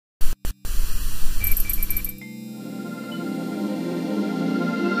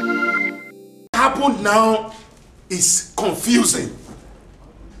happened now is confusing.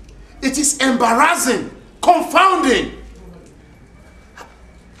 It is embarrassing, confounding.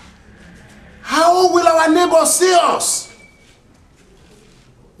 How will our neighbors see us?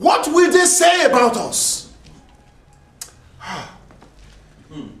 What will they say about us?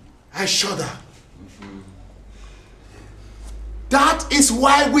 I shudder. That is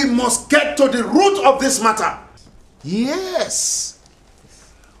why we must get to the root of this matter. Yes.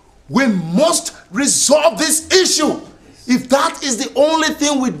 We must resolve this issue if that is the only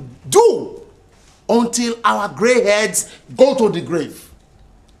thing we do until our gray heads go to the grave.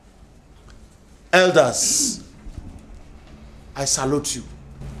 Elders, I salute you.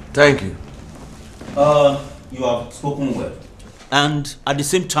 Thank you. You have spoken well. And at the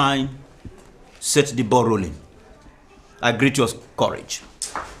same time, set the ball rolling. I greet your courage.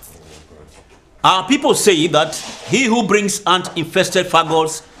 Our people say that he who brings ant-infested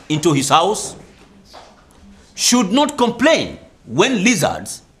faggots into his house should not complain when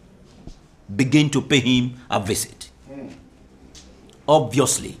lizards begin to pay him a visit.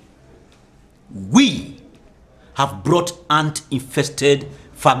 Obviously, we have brought ant-infested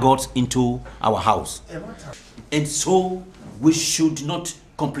faggots into our house. And so we should not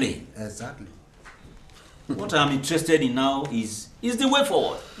complain. Exactly. What I'm interested in now is the way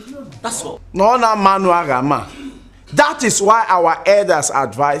forward. That's all. No, that is why our elders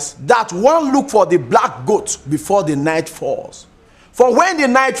advise that one look for the black goat before the night falls. For when the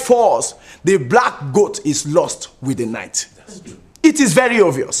night falls, the black goat is lost with the night. It is very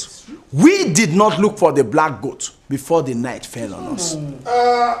obvious. We did not look for the black goat before the night fell on us.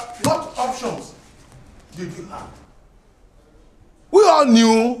 What options did you have? We all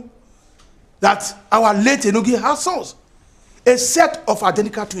knew that our late Enogi had sons, a set of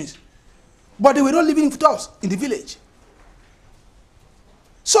identical twins, but they were not living with us in the village.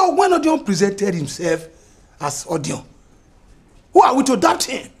 So when Odion presented himself as Odion, who are we to doubt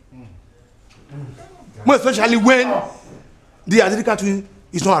him? More especially when the identical twin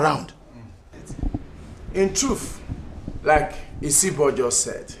is not around. In truth, like Isibo just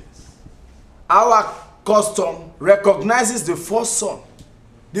said, our custom recognizes the first son,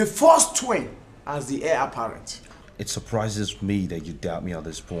 the first twin, as the heir apparent. It surprises me that you doubt me at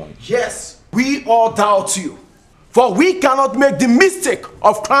this point. Yes, we all doubt you. For we cannot make the mistake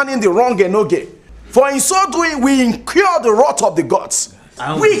of crowning the wrong Enoge. For in so doing, we incur the wrath of the gods.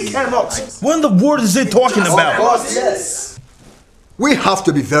 We cannot. What in the world is it talking about? Yes. We have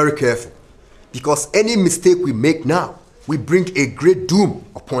to be very careful, because any mistake we make now will bring a great doom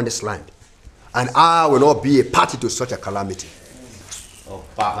upon this land. And I will not be a party to such a calamity. Oh,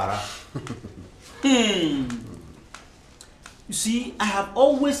 Bahara. You see, I have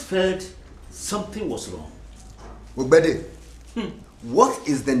always felt something was wrong. Ugbede, what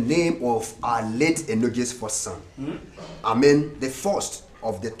is the name of our late Enoge's first son? I mean, the first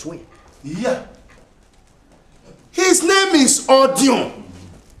of the twin. Yeah. His name is Odion.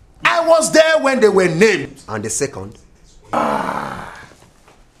 I was there when they were named. And the second?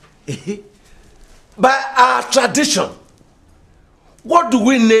 By our tradition, what do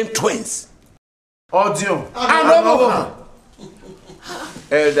we name twins? Odion.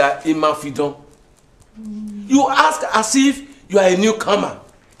 Elder Imafidon. You ask as if you are a newcomer,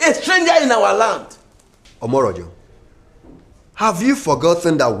 a stranger in our land. Omorojo, have you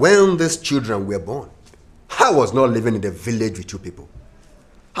forgotten that when these children were born, I was not living in the village with you people.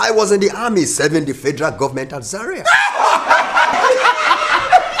 I was in the army serving the federal government at Zaria.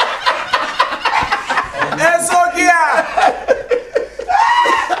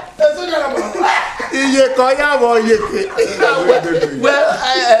 Well,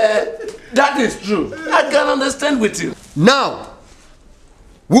 that is true. I can understand with you. Now,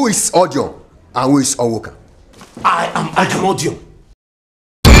 who is Odion and who is Owoka? I am Odion.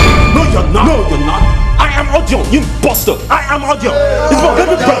 No, you're not. No, you're not. I am Odion, you bastard. I am Odion.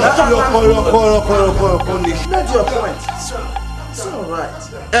 That's your point. It's all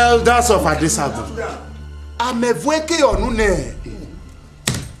right. Elders of Adesagu, Amevweke Onune.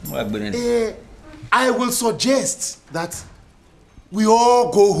 I will suggest that we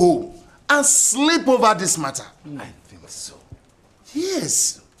all go home and sleep over this matter. I think so.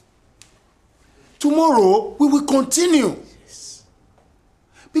 Yes. Tomorrow we will continue. Yes.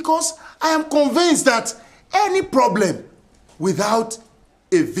 Because I am convinced that any problem without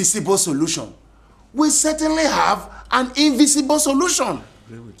a visible solution will certainly have an invisible solution. I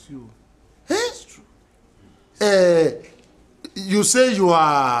agree with you. It's true. You say you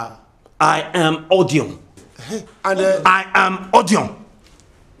are... I am Odion. And I am Odion.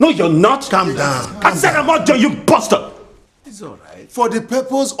 No, you're not. Calm down. I said I'm Odion, you bastard. It's all right. For the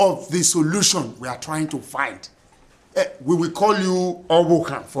purpose of the solution we are trying to find, we will call you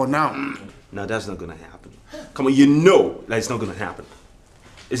Obukan for now. No, that's not gonna happen. Come on, you know that it's not gonna happen.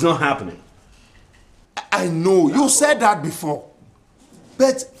 It's not happening. I know, you said that before.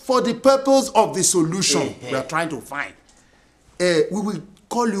 But for the purpose of the solution we are trying to find, we will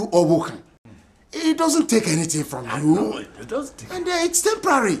call you Obukan. It doesn't take anything from you. No, it doesn't take. And it's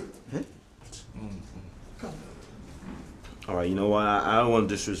temporary. All right, you know what? I don't want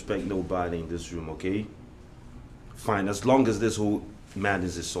to disrespect nobody in this room, okay? Fine, as long as this whole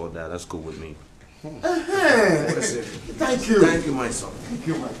madness is sorted out, that's cool with me. Thank you. Thank you, my son. Thank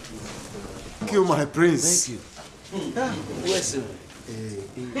you, my prince. Thank you, my prince. Thank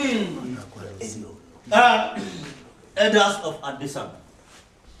you. Elders of Adesanya.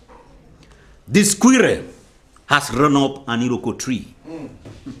 The squirrel has run up an iroko tree,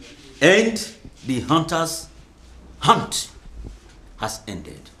 and the hunter's hunt has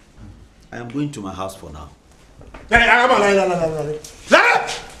ended. I am going to my house for now.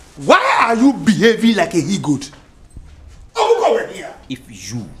 Why are you behaving like a he-goat?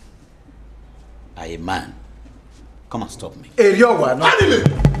 If you are a man, come and stop me. Let him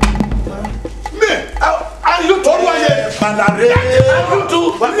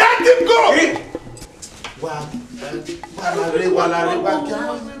go!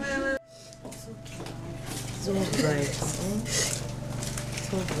 So bright.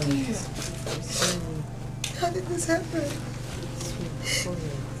 So bright. How did this happen?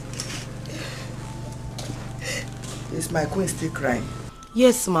 Is my queen still crying?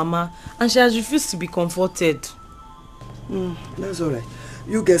 Yes, Mama. And she has refused to be comforted. That's alright.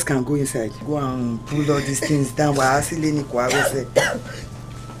 You guys can go inside. Go and pull all these things down while I see Lenny say.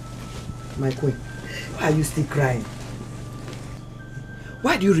 My queen, why are you still crying?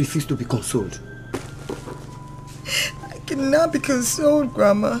 Why do you refuse to be consoled? I cannot be consoled,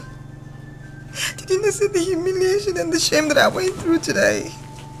 Grandma. Didn't you see the humiliation and the shame that I went through today?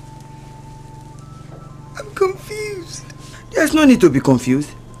 I'm confused. There's no need to be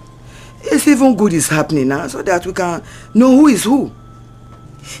confused. It's even good is happening now so that we can know who is who.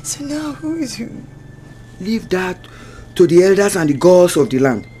 So now who is who? Leave that to the elders and the gods of the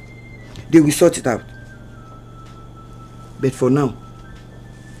land. They will sort it out. But for now,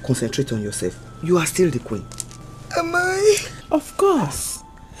 concentrate on yourself. You are still the queen. Am I? Of course.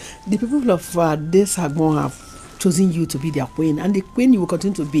 The people of Desagbon have chosen you to be their queen, and the queen you will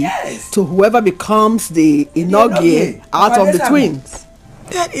continue to be to whoever becomes the Inogie out of the twins.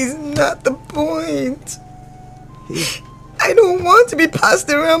 That is not the point. I don't want to be passed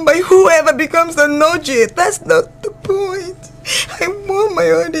around by whoever becomes the Inogie. That's not the point. I want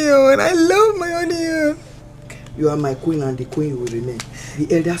my Odeon. I love my Odeon. You are my queen and the queen will remain. The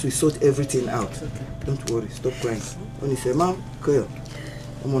elders will sort everything out. Don't worry, stop crying. When you say, Mom, go.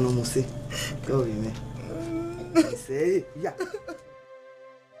 I'm on say, go with me. Say, yeah.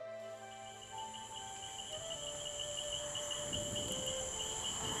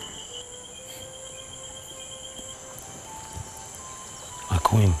 My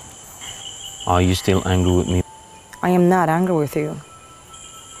queen, are you still angry with me? I am not angry with you.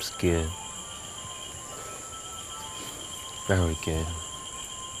 It's good. Very good.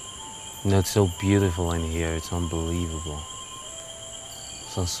 You know, it's so beautiful in here, it's unbelievable.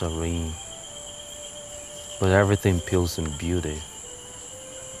 So serene. But everything pales in beauty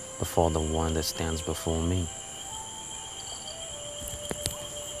before the one that stands before me.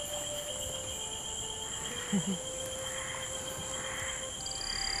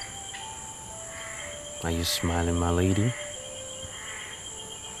 Are you smiling, my lady?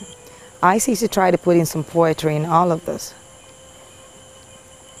 I see you try to put in some poetry in all of this.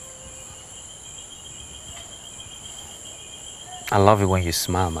 I love it when you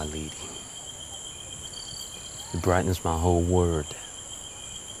smile, my lady. It brightens my whole world.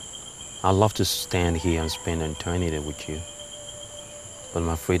 I love to stand here and spend an eternity with you. But I'm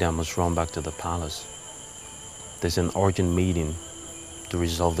afraid I must run back to the palace. There's an urgent meeting to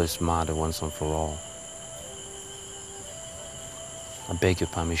resolve this matter once and for all. I beg your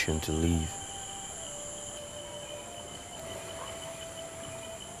permission to leave.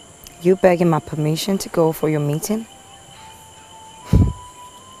 You begging my permission to go for your meeting?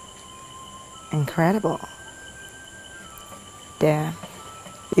 Incredible. There,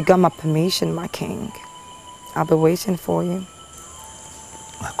 you got my permission, my king. I'll be waiting for you.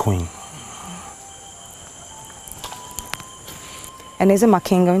 My queen. And isn't my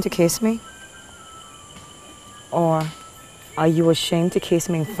king going to kiss me? Or are you ashamed to kiss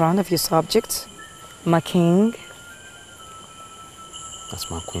me in front of your subjects, my king? As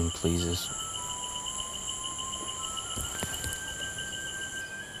my queen pleases.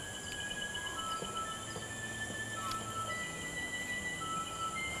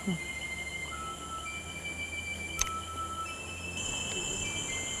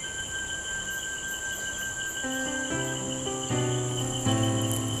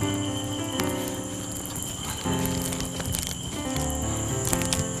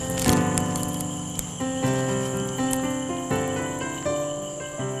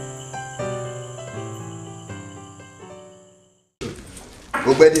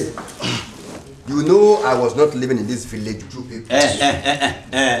 Ubedi, you know I was not living in this village with you people.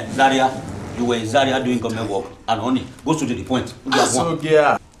 Zaria, you were in Zaria doing government work, and only go to the point. So,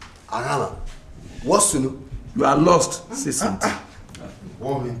 yeah. Arama, what's you know? You are lost, say something.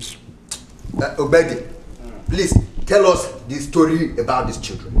 Ubedi, please tell us the story about these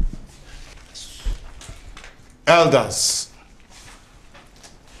children. Elders,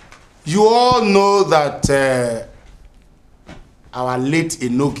 you all know that our late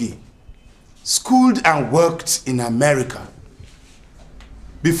Enogi schooled and worked in America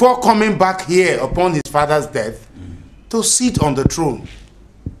before coming back here upon his father's death to sit on the throne.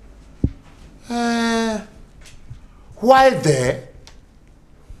 While there,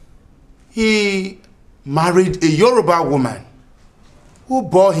 he married a Yoruba woman who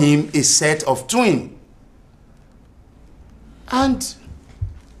bore him a set of twins. And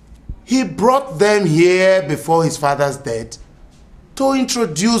he brought them here before his father's death to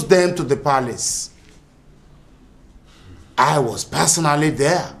introduce them to the palace. I was personally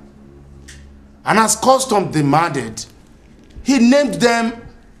there. And as custom demanded, he named them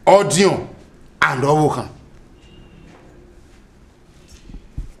Odion and Owokan.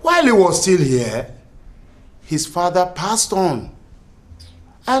 While he was still here, his father passed on,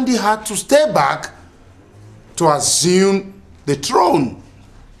 and he had to stay back to assume the throne.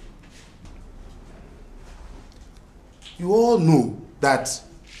 You all know that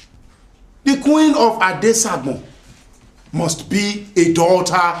the Queen of Adesagbon must be a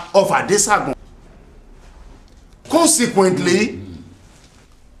daughter of Adesagbon. Consequently,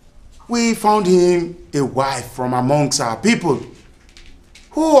 we found him a wife from amongst our people,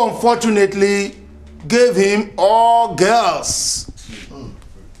 who unfortunately gave him all girls.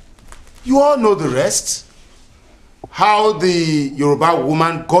 You all know the rest. How the Yoruba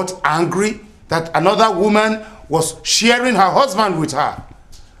woman got angry that another woman was sharing her husband with her.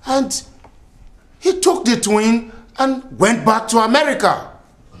 And he took the twin and went back to America.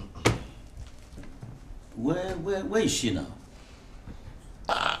 Where is she now?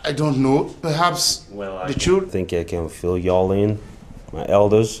 I don't know. Perhaps the children. I think I can fill y'all in, my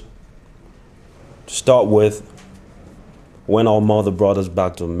elders. To start with, when our mother brought us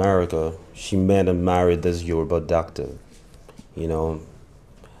back to America, she met and married this Yoruba doctor, you know.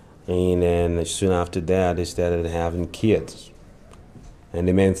 And then soon after that, they started having kids. And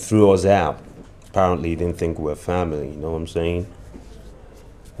the man threw us out. Apparently, he didn't think we were family, you know what I'm saying?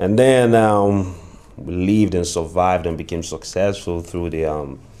 And then we lived and survived and became successful through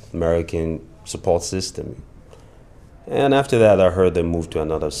the American support system. And after that, I heard they moved to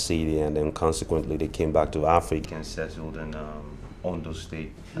another city, and then consequently, they came back to Africa and settled in Ondo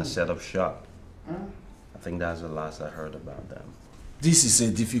State and set up shop. I think that's the last I heard about them. This is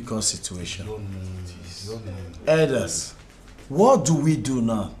a difficult situation. Elders, what do we do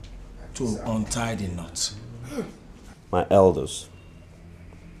now to untie the knot? My elders,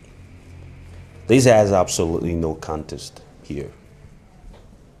 this has absolutely no contest here.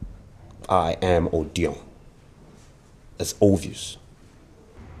 I am Odion. It's obvious.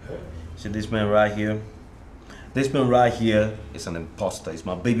 See this man right here? This man right here is an imposter. He's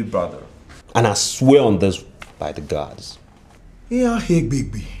my baby brother. And I swear on this by the gods. Yeah, hey,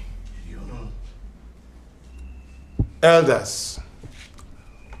 baby. Elders,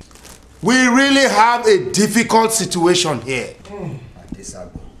 we really have a difficult situation here.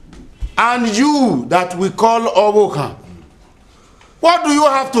 And you that we call Owokan, what do you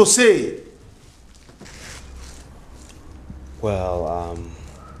have to say? Well,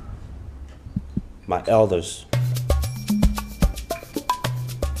 my elders,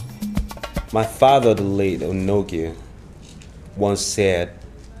 my father, the late Onogi, once said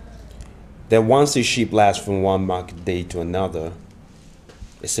that once a sheep lasts from one market day to another,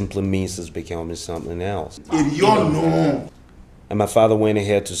 it simply means it's becoming something else. And my father went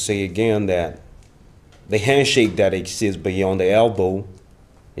ahead to say again that the handshake that exists beyond the elbow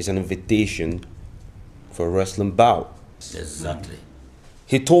is an invitation for a wrestling bout. Exactly.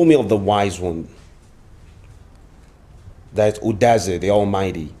 He told me of the wise one, that's Udaze, the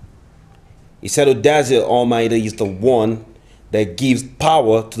Almighty. He said Udaze Almighty is the one that gives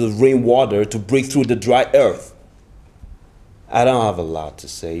power to the rainwater to break through the dry earth. I don't have a lot to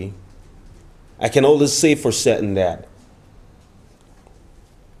say. I can only say for certain that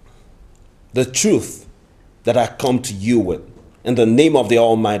the truth that I come to you with in the name of the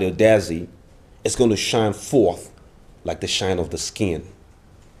Almighty Udaze is going to shine forth like the shine of the skin.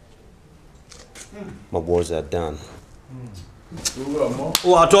 My words are done.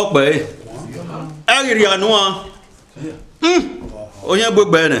 Oh, I talk by.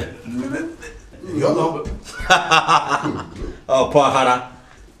 Oh, Pahara.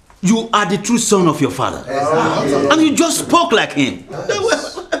 You are the true son of your father. And you just spoke like him. That's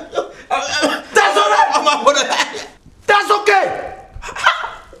all right. That's okay.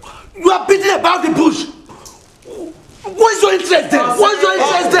 You are beating about the bush. What's your interest there? What's your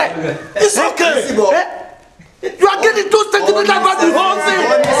interest there? It's okay. You are getting too sentimental about the whole thing.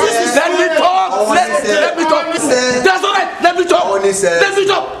 Let me talk. Let me talk. That's all right. Let me talk. Let me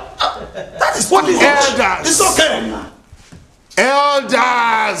talk. That is what is elders. It's okay.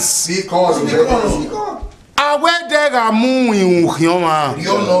 Elders. Speak on.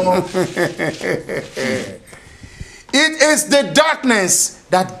 It is the darkness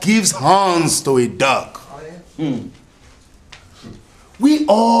that gives horns to a dog. We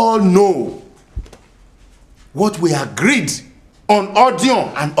all know what we agreed on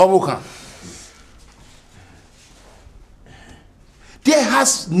Odion and Obukan. There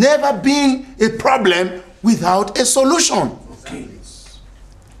has never been a problem without a solution.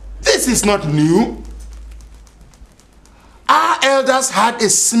 This is not new. Our elders had a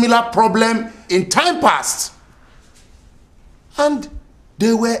similar problem in time past, and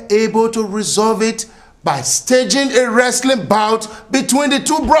they were able to resolve it by staging a wrestling bout between the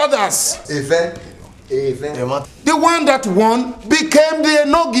two brothers. The one that won became the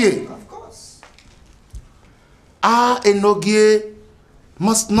Enogie. Of course. Our Enogie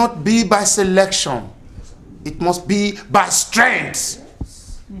must not be by selection. It must be by strength.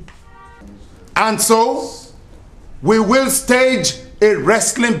 And so, we will stage a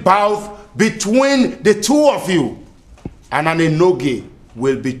wrestling bout between the two of you, and an Enogie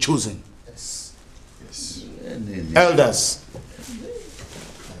will be chosen. Yes. Elders.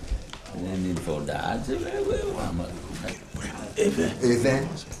 No need for that.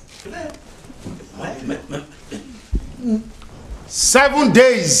 7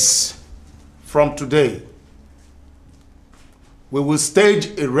 days from today, we will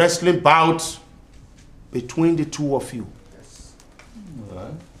stage a wrestling bout between the two of you.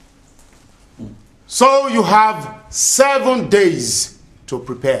 So you have 7 days to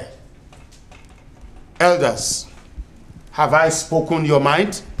prepare. Elders, have I spoken your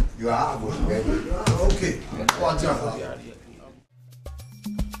mind? You have. Okay.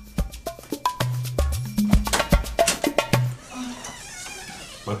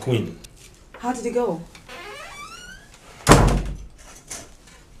 My queen. How did it go?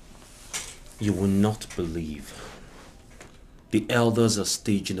 You will not believe. The elders are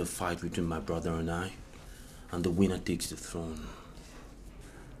staging a fight between my brother and I, and the winner takes the throne.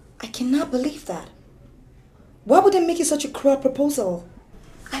 I cannot believe that. Why would they make you such a cruel proposal?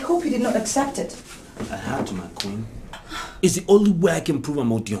 I hope you did not accept it. I had to, my queen. It's the only way I can prove I'm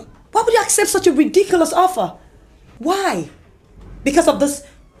Odion. Why would you accept such a ridiculous offer? Why? Because of this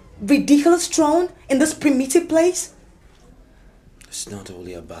ridiculous throne in this primitive place? It's not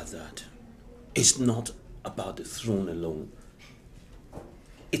only about that. It's not about the throne alone.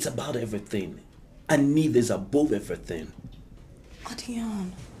 It's about everything. And neither is above everything.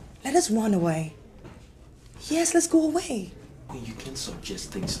 Odion, let us run away. Yes, let's go away. You can't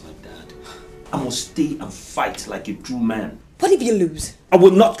suggest things like that. I must stay and fight like a true man. What if you lose? I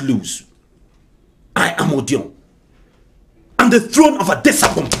will not lose. I am Odion. And the throne of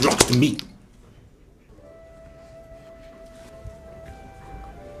Adesabon belongs to me.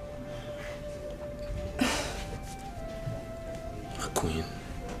 My queen,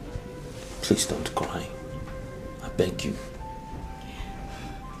 please don't cry. I beg you.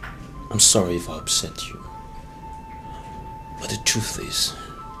 I'm sorry if I upset you. But the truth is,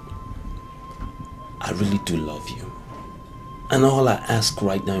 I really do love you. And all I ask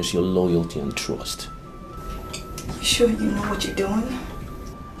right now is your loyalty and trust. You sure you know what you're doing?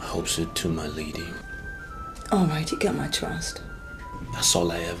 I hope so too, my lady. All right, you got my trust. That's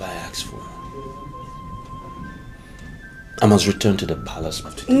all I ever asked for. I must return to the palace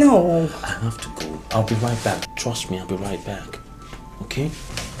after today. No. I have to go. I'll be right back. Trust me, I'll be right back. Okay?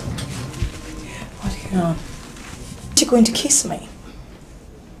 Odion, you're going to kiss me?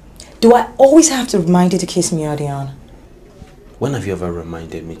 Do I always have to remind you to kiss me, Odion? When have you ever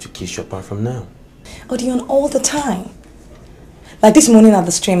reminded me to kiss you apart from now? Odion, all the time. Like this morning at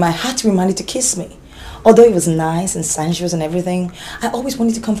the stream, I had to remind you to kiss me. Although it was nice and sensuous and everything, I always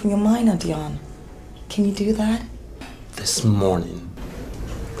wanted to come from your mind, Odion. Can you do that? This morning,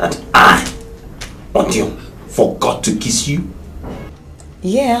 that I, Odion, forgot to kiss you?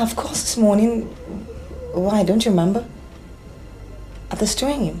 Yeah, of course this morning. Why, don't you remember? At the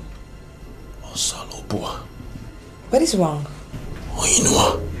stream. Osalobua. What is wrong?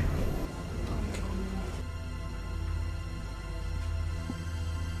 Oinua.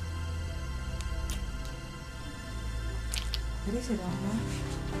 What is it, Anna?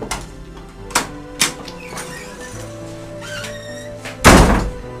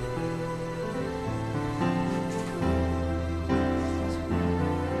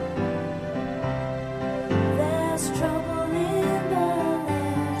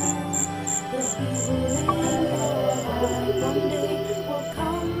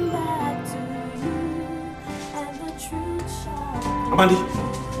 Amadi.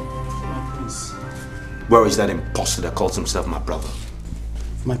 Where is that imposter that calls himself my brother?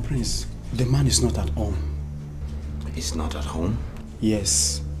 My prince, the man is not at home. He's not at home?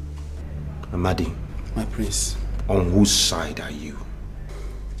 Yes. Amadi. My prince. On whose side are you?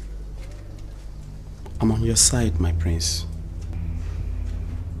 I'm on your side, my prince.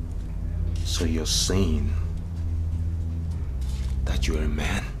 So you're saying that you're a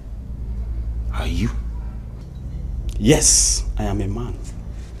man? Are you? Yes, I am a man.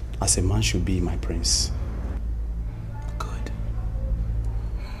 As a man should be, my prince. Good.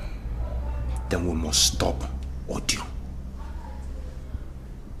 Then we must stop Audio.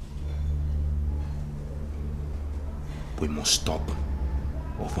 We must stop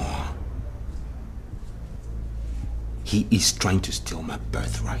Ovoha. He is trying to steal my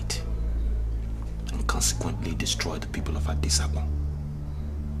birthright and consequently destroy the people of Adisabon.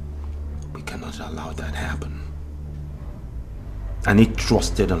 We cannot allow that happen. I need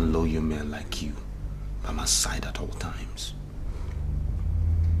trusted and loyal men like you by my side at all times.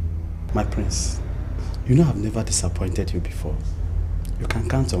 My prince, you know I've never disappointed you before. You can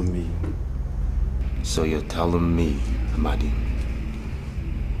count on me. So you're telling me, Amadi,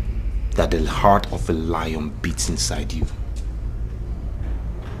 that the heart of a lion beats inside you?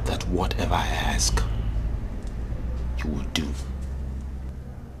 That whatever I ask, you will do?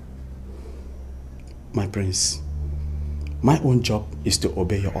 My prince, my own job is to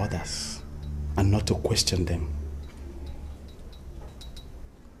obey your orders and not to question them.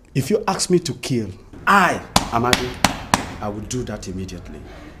 If you ask me to kill, Amadi, I will do that immediately.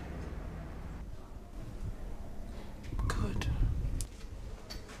 Good.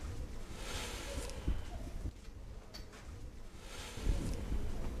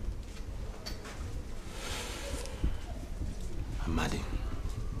 Amadi,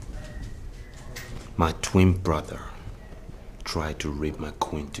 my twin brother tried to rape my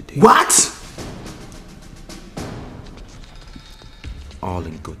queen today. What? All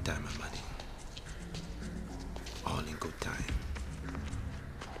in good time, Amadi. All in good time.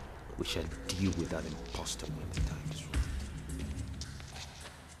 We shall deal with that imposter when the time is right.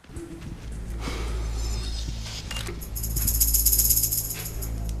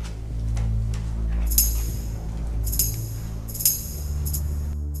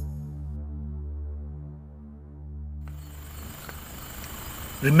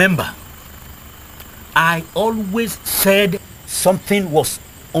 Remember, I always said something was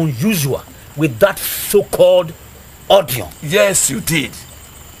unusual with that so-called audio. Yes, you did.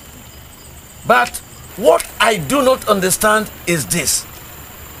 But what I do not understand is this.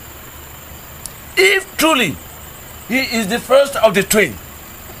 If truly he is the first of the twin,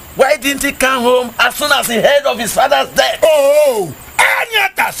 why didn't he come home as soon as he heard of his father's death? Oh!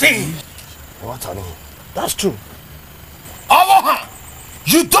 What I mean? That's true. Aloha!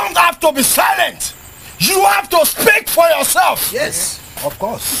 You don't have to be silent! You have to speak for yourself! Yes, of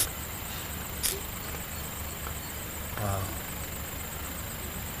course.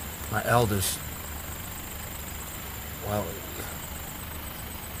 My elders, well,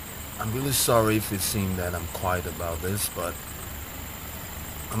 I'm really sorry if it seemed that I'm quiet about this, but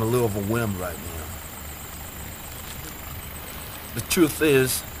I'm a little overwhelmed right now. The truth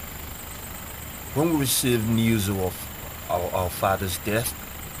is, when we received news of our father's death,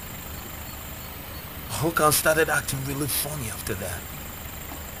 Hokan started acting really funny after that.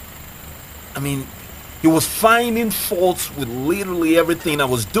 I mean, he was finding faults with literally everything I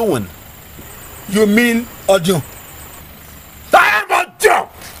was doing. You mean Audio? I am Audio!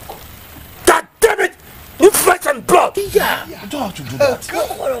 God damn it! You flesh and blood! Yeah, you don't have to do that.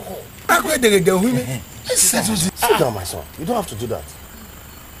 Sit down, my son. You don't have to do that.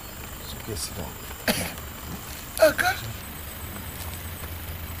 It's okay, sit down. Okay.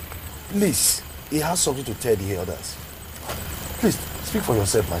 Please, he has something to tell the others. Please, speak for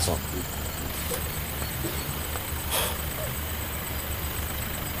yourself, my son.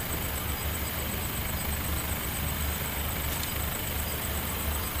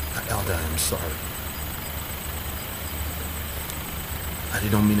 Elder, I'm sorry. I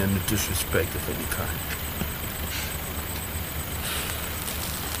didn't mean any disrespect of any kind.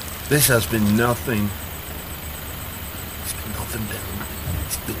 This has been nothing.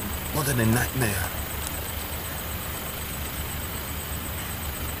 It's been more than a nightmare.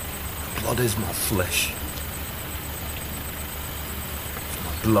 other is my flesh. It's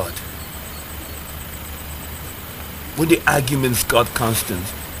my blood. When the arguments got constant,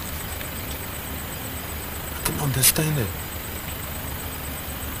 I couldn't understand it.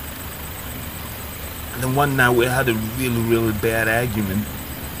 And then one night we had a really bad argument.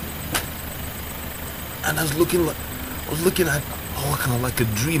 And I was looking at kind of like a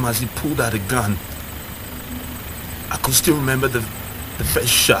dream as he pulled out a gun. I could still remember the first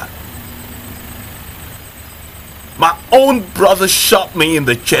shot. My own brother shot me in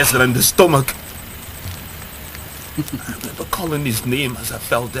the chest and in the stomach. I remember calling his name as I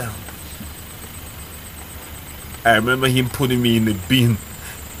fell down. I remember him putting me in the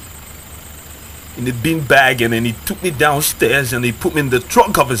bin bag, and then he took me downstairs and he put me in the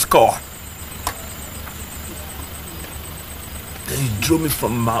trunk of his car. Then he drove me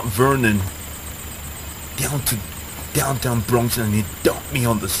from Mount Vernon down to downtown Bronx, and he dumped me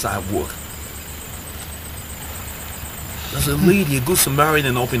on the sidewalk. There's a lady, a good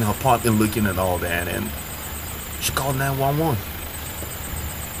Samaritan, up in her apartment looking at all that, and she called 911.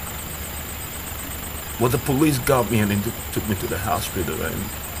 Well, the police got me and then took me to the hospital and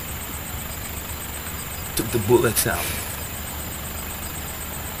took the bullets out.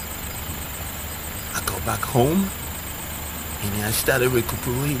 I got back home and I started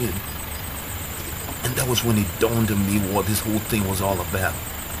recuperating. And that was when it dawned on me what this whole thing was all about.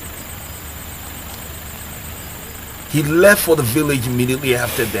 He left for the village immediately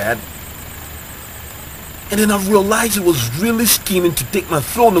after that. And then I realized he was really scheming to take my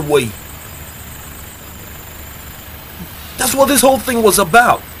throne away. That's what this whole thing was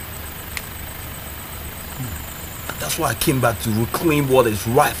about. And that's why I came back to reclaim what is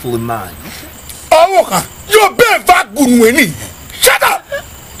rightfully mine. Oh, you're being that good winning. Shut up!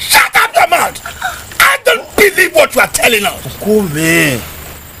 Shut up your mouth! I don't believe what you are telling us. Cool, man.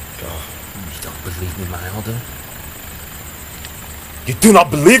 You don't believe me, my elder? You do not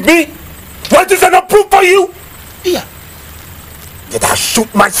believe me? What is an proof for you? Yeah. Did I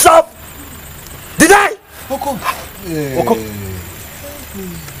shoot myself? Did I? Oko. Oko.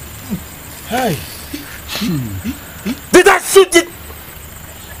 Hey. Did I shoot it?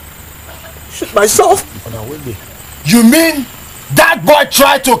 Shoot myself? You mean that boy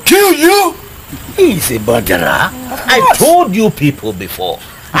tried to kill you? He's a murderer. I told you people before.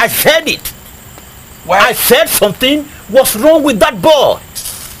 I said it. Well, I said something was wrong with that boy.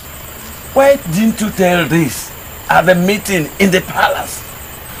 Why didn't you tell this at the meeting in the palace?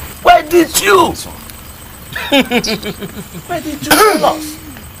 Why did you? Why did you tell us?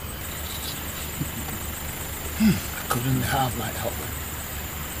 I couldn't have my helper.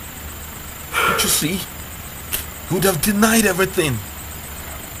 Don't you see? You would have denied everything.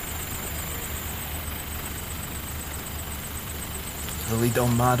 It really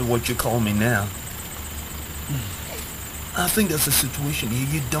don't matter what you call me now. I think that's the situation here.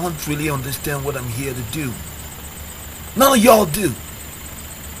 You don't really understand what I'm here to do. None of y'all do.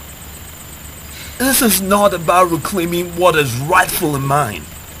 This is not about reclaiming what is rightfully mine.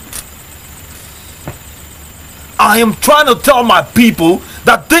 I am trying to tell my people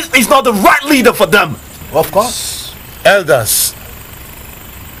that this is not the right leader for them. Of course. Elders,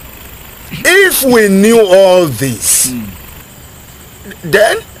 if we knew all this,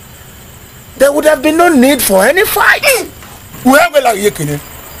 then there would have been no need for any fight. The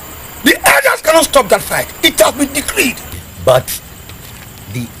elders cannot stop that fight. It has been decreed. But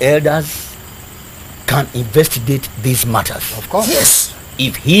the elders can investigate these matters. Of course. Yes.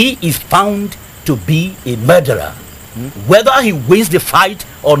 If he is found to be a murderer, whether he wins the fight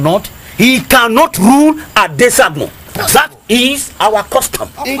or not, he cannot rule at Desagno. That is our custom.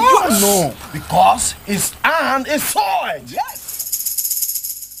 He don't know because his hand is sword.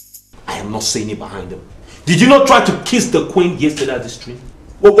 Yes. I am not saying it behind him. Did you not try to kiss the queen yesterday at the stream?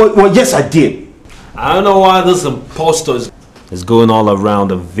 Well, yes, I did. I don't know why this impostor is going all around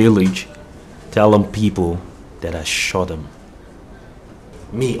the village telling people that I shot him.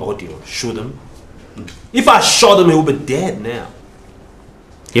 Me, Audio, shoot him? If I shot him, he would be dead now.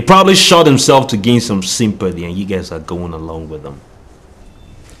 He probably shot himself to gain some sympathy and you guys are going along with him.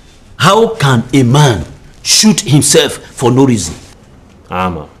 How can a man shoot himself for no reason?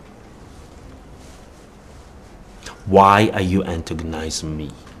 Amma, why are you antagonizing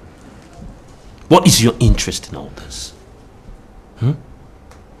me? What is your interest in all this?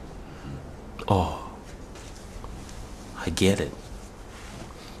 Oh, I get it.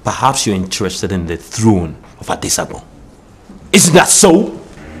 Perhaps you're interested in the throne of Adesagbon. Isn't that so?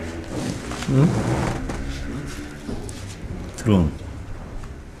 Throne.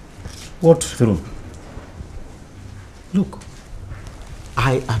 What throne? Look,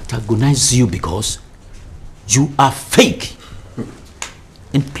 I antagonize you because you are fake.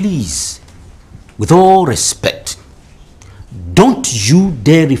 And please, with all respect, don't you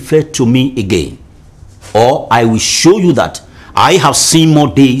dare refer to me again, or I will show you that I have seen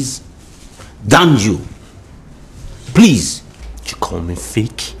more days than you. Please, you call me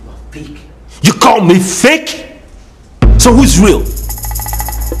fake? You call me fake? So who's real?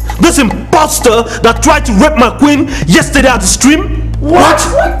 This imposter that tried to rape my queen yesterday at the stream? What?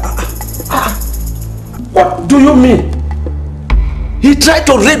 What do you mean? He tried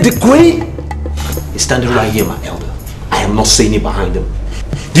to rape the queen? He's standing right here, my elder. I am not saying it behind him.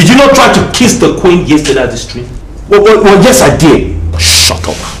 Did you not try to kiss the queen yesterday at the stream? Well, yes, I did. Shut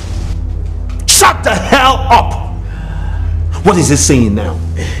up. Shut the hell up. What is it saying now?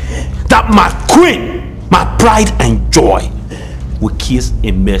 That my queen, my pride and joy, will kiss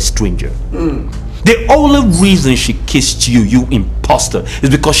a mere stranger. The only reason she kissed you, you imposter, is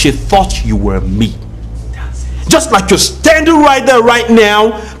because she thought you were me. Just like you're standing right there right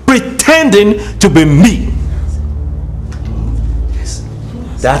now, pretending to be me.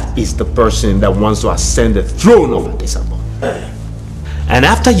 That is the person that wants to ascend the throne over this abode. And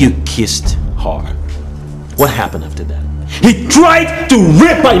after you kissed her, what happened after that? He tried to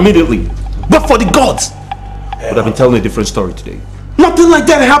rape her immediately. But for the gods, but I've been telling a different story today. Nothing like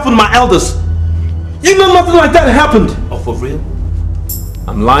that happened, my elders. You know nothing like that happened. Oh, for real?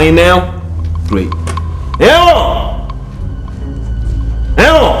 I'm lying now? Great. Hello!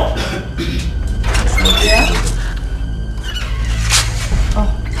 Hello! Yeah? Oh.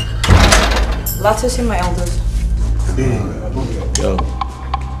 Glad to see my elders. Yo.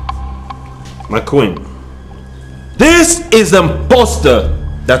 My queen. This is the imposter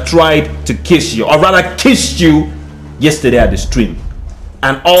that tried to kiss you, or rather kissed you yesterday at the stream.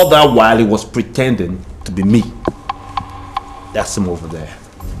 And all that while he was pretending to be me. That's him over there.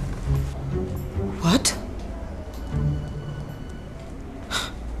 What?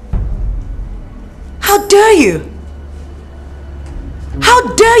 How dare you? How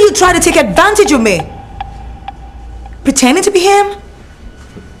dare you try to take advantage of me? Pretending to be him?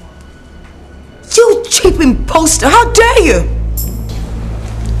 You cheap imposter, how dare you?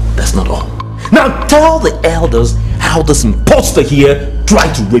 That's not all. Now tell the elders how this imposter here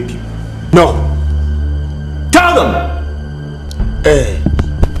tried to rape you. No. Tell them! Hey,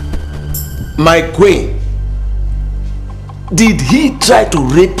 my queen, did he try to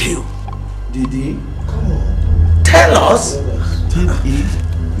rape you? Did he? Come on. Tell us. Did he?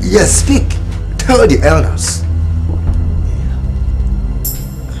 Yes, speak. Tell the elders.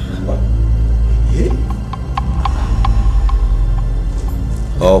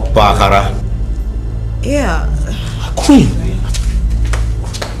 Oh, Bakara. Yeah. Queen.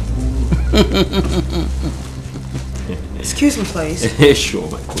 Excuse me, please. Sure,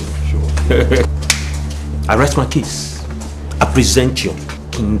 my queen, sure. I rest my case. I present your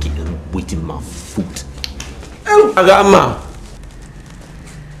king and waiting my foot. Agama,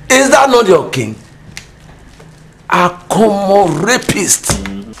 is that not your king? A common rapist.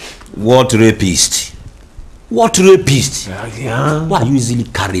 What rapist? What rapist? Yeah. Why are you easily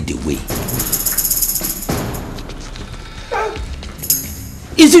carried away?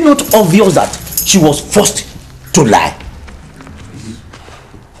 Is it not obvious that she was forced to lie?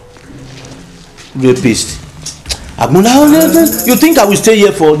 Rapist. You think I will stay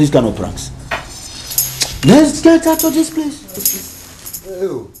here for this kind of pranks? Let's get out of this place.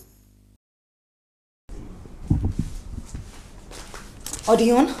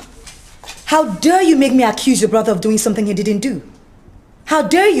 Odeon, how dare you make me accuse your brother of doing something he didn't do? How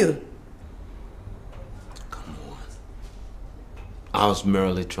dare you? Come on. I was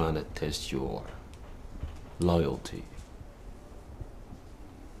merely trying to test your loyalty.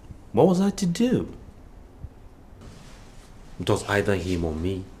 What was I to do? It was either him or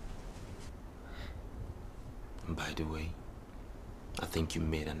me. And by the way, I think you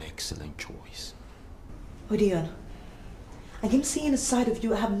made an excellent choice. Odeon, I am seeing a side of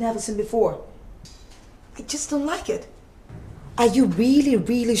you I have never seen before. I just don't like it. Are you really,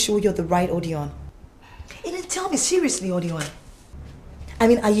 really sure you're the right Odeon? And then tell me seriously, Odeon. I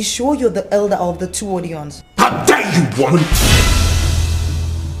mean, are you sure you're the elder of the two Odeons? How dare you, woman!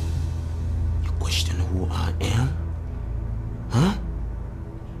 You question who I am? Huh?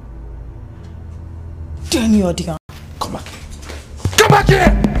 Damn you, Odeon. Come back here. Come back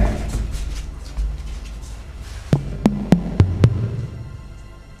here!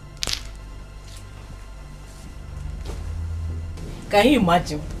 Can you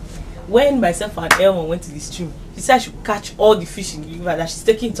imagine? When myself and Elmo went to the stream, she said I should catch all the fish in the river that she's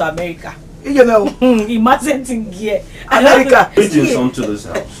taking to America. You know. Imagine in here. America. Greetings onto this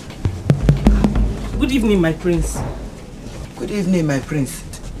house. Good evening, my prince. Good evening, my prince.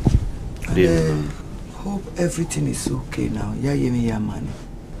 Good evening. Hope everything is okay now. Man.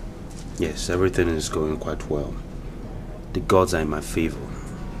 Yes, everything is going quite well. The gods are in my favor.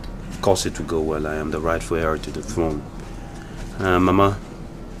 Of course it will go well. I am the rightful heir to the throne. Mama,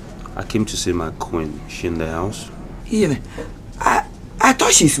 I came to see my queen. Is she in the house? Yeah, I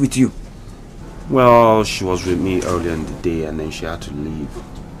thought she's with you. Well, she was with me earlier in the day and then she had to leave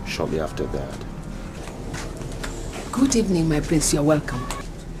shortly after that. Good evening, my prince. You're welcome.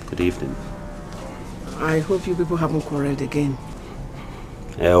 Good evening. I hope you people haven't quarreled again.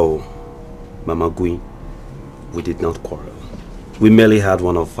 Oh, Mama Gui, we did not quarrel. We merely had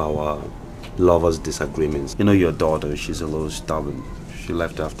one of our lovers' disagreements. You know your daughter, she's a little stubborn. She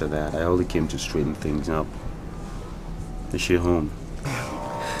left after that. I only came to straighten things up. Is she home?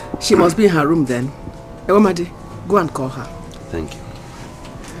 She must be in her room then. Ewamadi, go and call her. Thank you.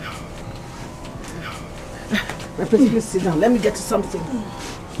 My prince, please sit down. Let me get you something.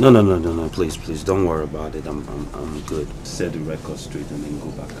 No, please, don't worry about it. I'm good. Set the record straight and then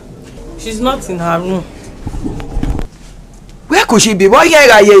go back. She's not in her room. Where could she be? Why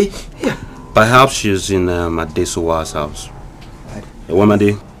here? Perhaps she's in Adesuwa's house.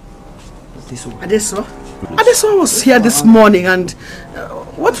 Ewamadi? Adesuwa? Adesuwa was here this morning and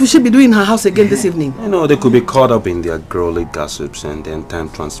what will she be doing in her house again this evening? You know, they could be caught up in their girly gossips and then time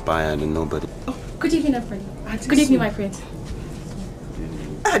transpired and nobody... Good evening, my friend. Good evening, my friend.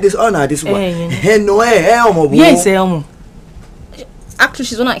 This honor, this one. Yes, Elmo. Actually,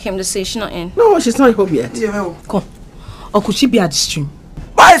 she's not at home to say she's not in. No, she's not home yet. Come. Or could she be at the stream?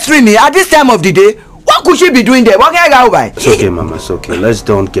 Why streaming at this time of the day? What could she be doing there? What can I go by? It's okay, Mama, it's okay. Let's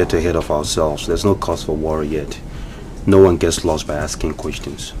don't get ahead of ourselves. There's no cause for worry yet. No one gets lost by asking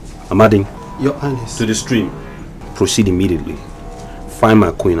questions. Amadi, Your Highness. to the stream. Proceed immediately. Find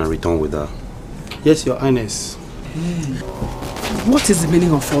my queen and return with her. Yes, Your Highness. What is the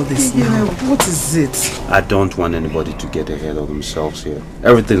meaning of all this now? What is it? I don't want anybody to get ahead of themselves here.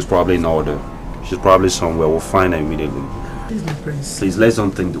 Everything's probably in order. She's probably somewhere. We'll find her immediately. Please, my prince. Please, let's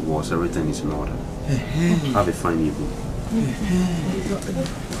don't think the worst. Everything is in order. Have a fine evening.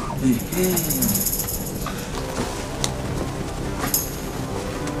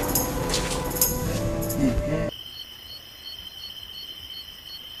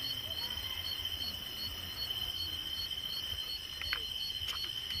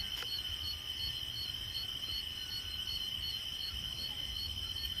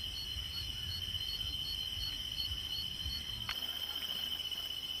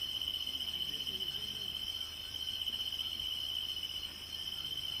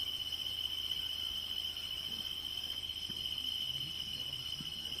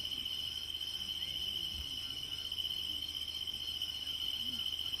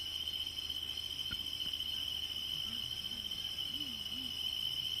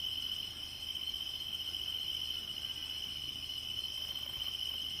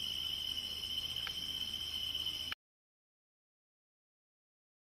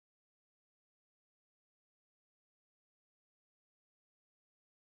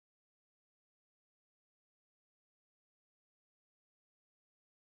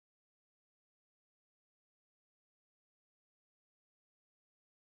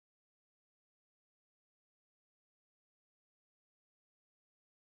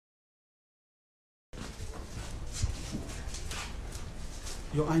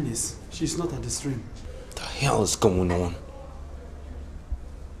 Your Highness, she's not at the stream. What the hell is going on?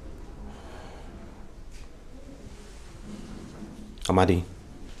 Amadi.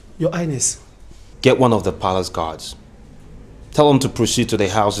 Your Highness. Get one of the palace guards. Tell them to proceed to the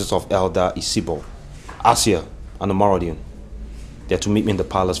houses of Elder Isibo, Asia, and Amarodian. They're to meet me in the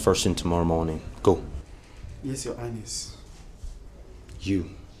palace first thing tomorrow morning. Go. Yes, Your Highness. You.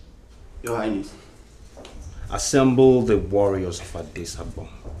 Your Highness. Assemble the warriors of Adesabo.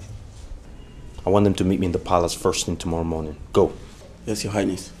 I want them to meet me in the palace first thing tomorrow morning. Go. Yes, Your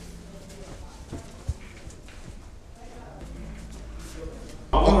Highness.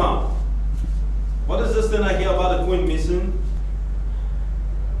 What is this thing I hear about the queen missing?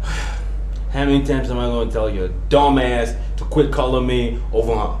 How many times am I going to tell your dumbass to quit calling me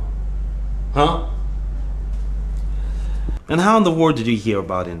over her? Huh? And how in the world did you hear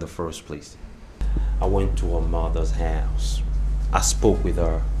about it in the first place? I went to her mother's house. I spoke with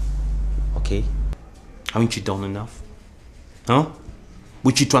her. Okay? Haven't you done enough? Huh?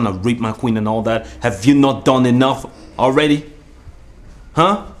 With you trying to rape my queen and all that, have you not done enough already?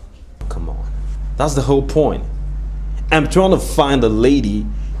 Huh? Come on. That's the whole point. I'm trying to find a lady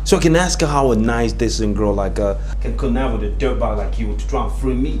So I can ask her how a nice, decent girl like her can connive with a dirtbag like you to try and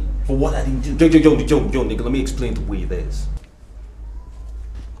free me for what I didn't do. Yo, nigga, let me explain the way it is.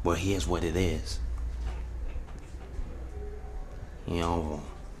 Well, here's what it is. Yo,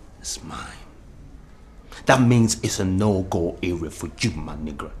 it's mine. That means it's a no-go area for you, my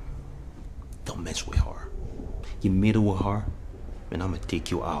nigga. Don't mess with her. You meddle with her, and I'm gonna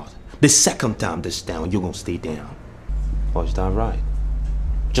take you out. The second time this down, you're gonna stay down. Oh, is that right?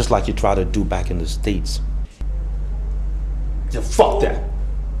 Just like you try to do back in the States. Yeah, fuck that.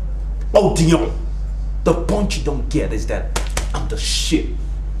 Oh, Dion. The point you don't get is that I'm the shit.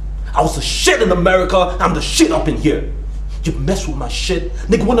 I was the shit in America, I'm the shit up in here. You mess with my shit,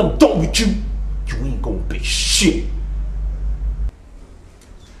 nigga, when I'm done with you, you ain't gonna be shit.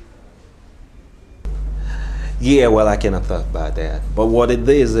 Yeah, well, I cannot talk about that. But what it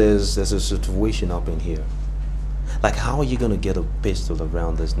is there's a situation up in here. Like, how are you gonna get a pistol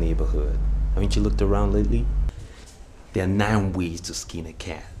around this neighborhood? Haven't you looked around lately? There are 9 ways to skin a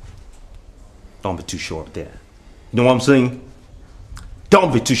cat. Don't be too short there. You know what I'm saying?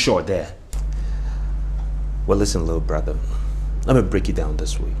 Don't be too short there. Well, listen, little brother. Let me break it down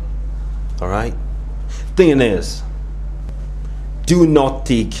this way. Alright? Thing is, do not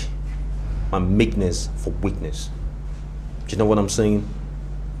take my meekness for weakness. You know what I'm saying?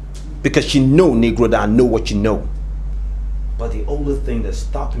 Because you know, Negro, that I know what you know. But the only thing that's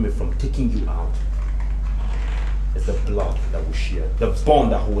stopping me from taking you out is the blood that we share, the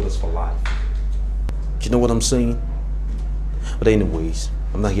bond that holds us for life. Do you know what I'm saying? But anyways,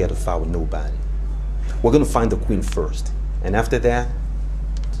 I'm not here to fight with nobody. We're gonna find the queen first, and after that,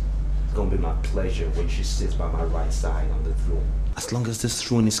 it's gonna be my pleasure when she sits by my right side on the throne. As long as this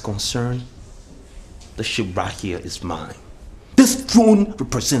throne is concerned, the ship right here is mine. This throne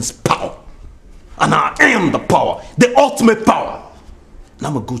represents power. And I am the power, the ultimate power. And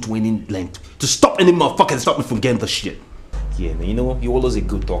I'm gonna go to any length to stop any motherfucker and stop me from getting the shit. Yeah, man, you know, you're always a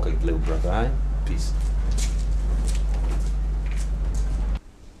good talker, little brother, alright? Peace.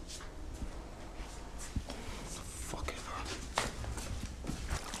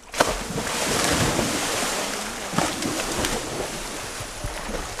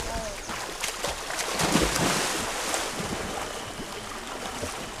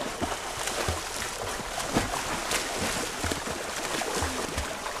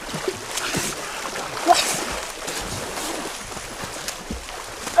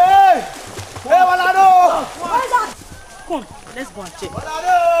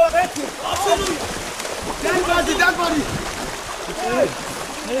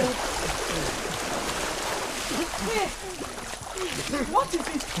 What is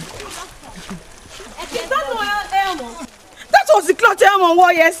it? Is that not Elmo? That was the cloth Elmo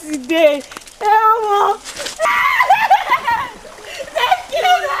wore yesterday. Elmo! They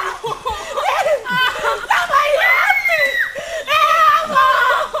killed her! Somebody help me! Elmo!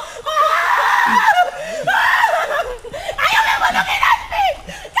 Are you people looking at me?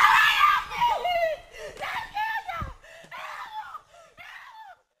 Somebody help me! They killed her!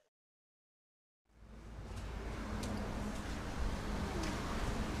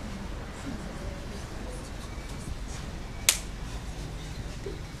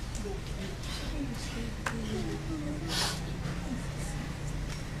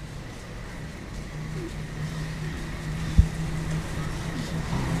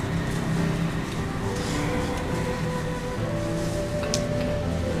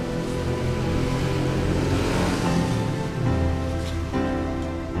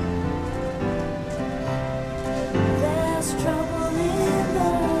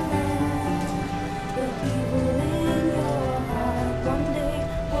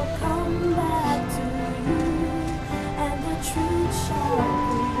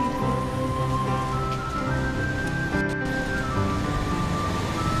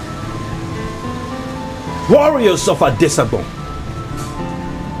 Warriors of Adesagbon,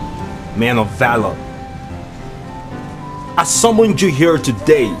 men of valor, I summoned you here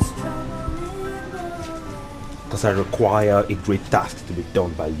today because I require a great task to be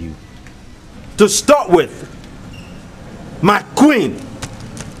done by you. To start with, my queen,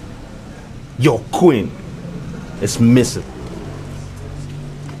 your queen, is missing.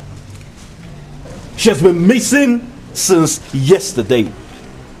 She has been missing since yesterday.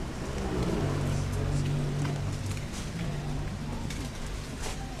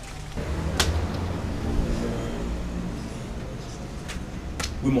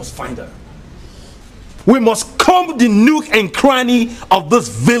 We must find her. We must comb the nook and cranny of this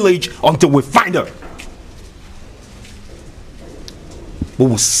village until we find her. We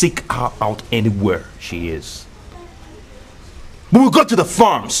will seek her out anywhere she is. We will go to the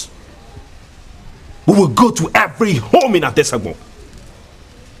farms. We will go to every home in Adesagbo.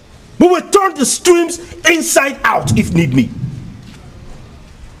 We will turn the streams inside out if need be.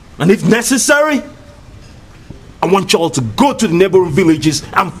 And if necessary, I want y'all to go to the neighboring villages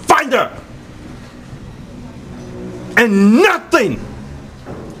and find her. And nothing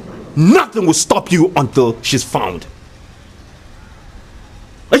will stop you until she's found.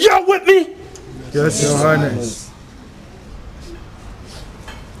 Are y'all with me? Yes, Your Highness.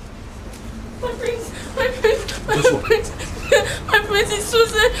 My prince is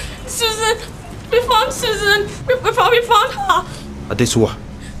Susan. We found Susan. We found her. Adesua.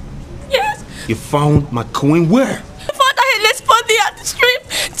 Yes. You found my queen where? We found her headless body at the stream.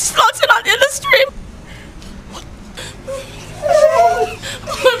 Slaughtered out in the stream.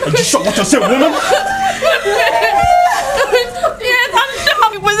 Are you sure what you said, woman? Yes, I'm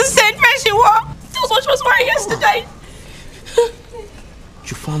sure. It was the same dress she wore. That was what she was wearing yesterday.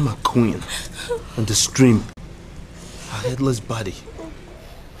 You found my queen on the stream. Her headless body.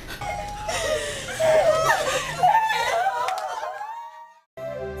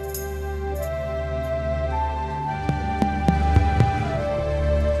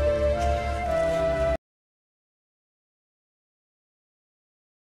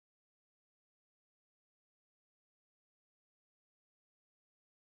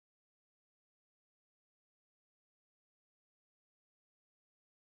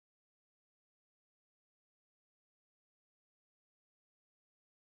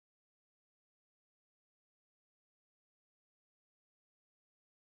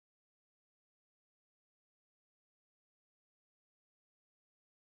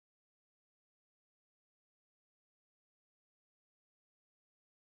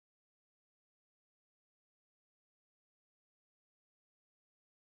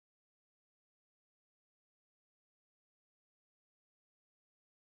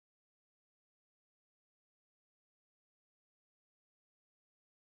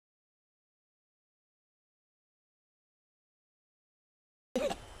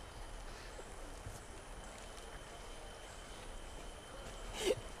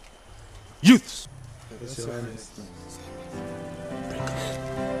 Youths! There's trouble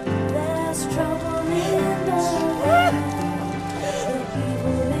in the world. The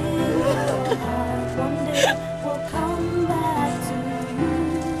evil in your heart one day will come back to you.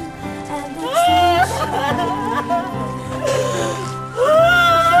 And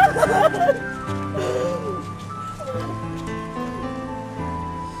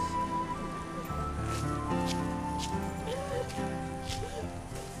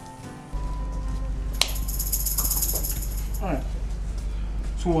Alright.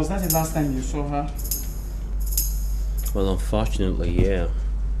 So was that the last time you saw her? Well, unfortunately, yeah.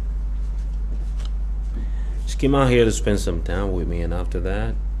 She came out here to spend some time with me, and after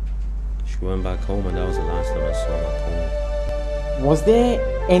that, she went back home, and that was the last time I saw my queen. Was there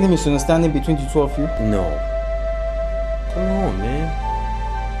any misunderstanding between the two of you? No. Come on, man.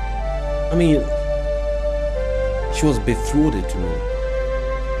 I mean, she was betrothed to me.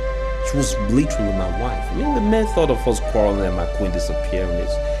 She was literally my wife. I mean, the mere thought of us quarreling and my queen disappearing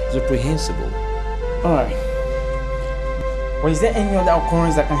is reprehensible. Alright. Well, is there any other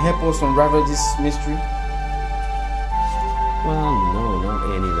occurrence that can help us unravel this mystery? Well, no, not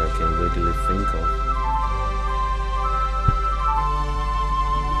any that I can readily think of.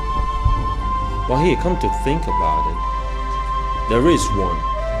 Well, here, come to think about it, there is one.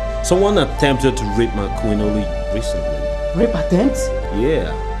 Someone attempted to rape my queen only recently. Rape attempt?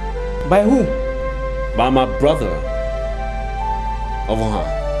 Yeah. By who? By my brother. Over her.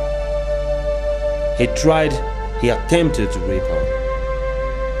 He attempted to rape her.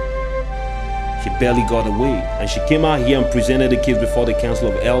 She barely got away, and she came out here and presented the case before the Council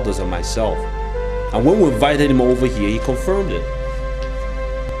of Elders and myself. And when we invited him over here, he confirmed it.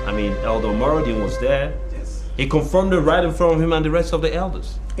 I mean, Elder Moradin was there. Yes. He confirmed it right in front of him and the rest of the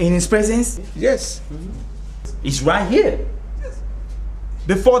elders. In his presence? Yes. He's right here.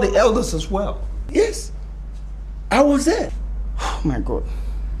 Before the elders as well. Yes. I was there. Oh my God.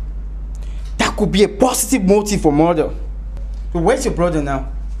 That could be a positive motive for murder. So where's your brother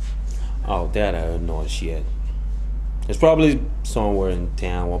now? Oh, that I don't know yet. It's probably somewhere in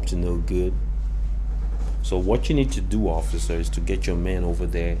town up to no good. So what you need to do, officer, is to get your man over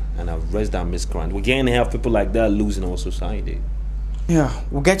there and arrest that miscreant. We can't have people like that losing our society. Yeah,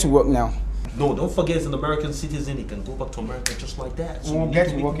 we'll get to work now. No, don't forget he's an American citizen. He can go back to America just like that. So we'll get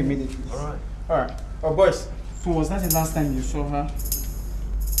to work immediately. Alright. Alright. Oh, boys. So was that the last time you saw her?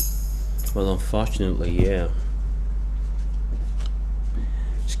 Well, unfortunately, yeah.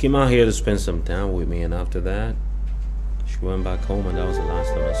 She came out here to spend some time with me, and after that, she She went back home, and that was the last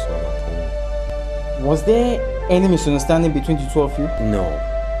time I saw my queen. Was there any misunderstanding between the two of you? No.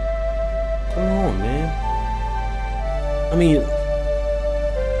 Come on, man. I mean,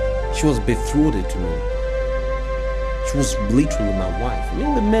 she was betrothed to me. She was literally my wife. I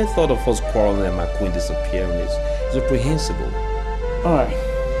mean, the mere thought of us quarreling and my queen disappearing is reprehensible. Alright.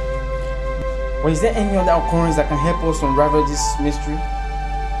 Well, is there any other occurrence that can help us unravel this mystery?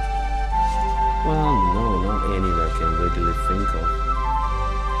 Well, no, not any that I can readily think of.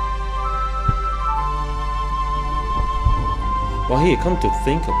 Well, here, come to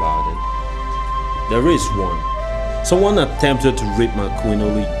think about it, there is one. Someone attempted to rape my queen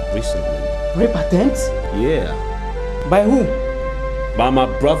only recently. Rape attempts? Yeah. By who? By my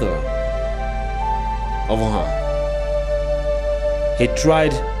brother. Of her. He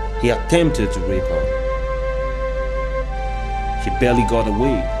attempted to rape her. She barely got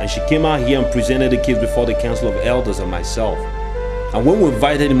away, and she came out here and presented the case before the Council of Elders and myself. And when we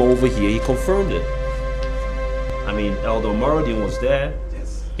invited him over here, he confirmed it. I mean, Elder Moradin was there.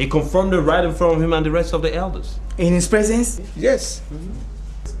 Yes. He confirmed it right in front of him and the rest of the elders. In his presence? Yes.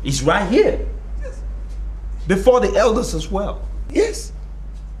 He's right here. Yes. Before the elders as well. Yes.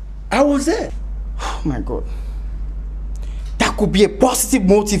 I was there. Oh my God. That could be a positive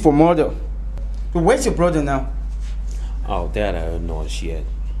motive for murder. But where's your brother now? Oh, that I don't know yet.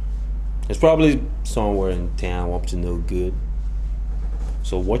 It's probably somewhere in town up to no good.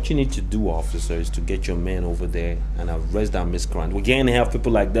 So what you need to do, officer, is to get your man over there and arrest that miscreant. We can't have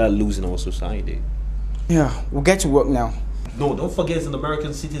people like that losing our society. Yeah, we'll get to work now. No, don't forget he's an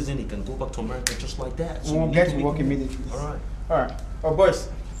American citizen. He can go back to America just like that. So we'll get to work immediately. Alright. Alright. Oh, boys,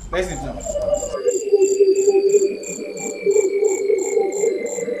 let's leave now.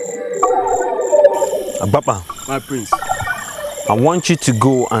 Baba. My prince. I want you to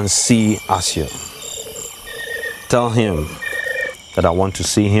go and see Asya. Tell him that I want to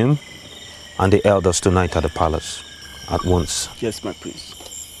see him and the elders tonight at the palace. At once. Yes, my prince.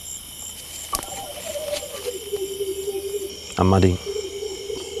 Amadi,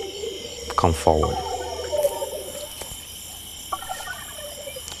 come forward.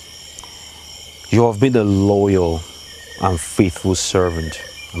 You have been a loyal and faithful servant,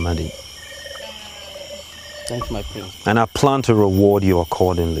 Amadi. Thank you, my prince. And I plan to reward you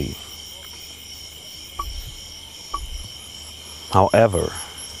accordingly. However,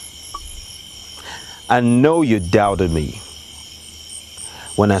 I know you doubted me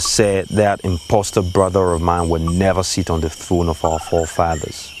when I said that impostor brother of mine would never sit on the throne of our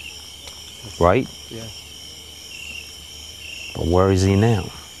forefathers. Right? Yeah. But where is he now?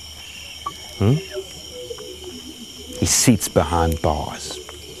 He sits behind bars.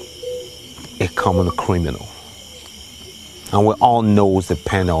 A common criminal. And we all know the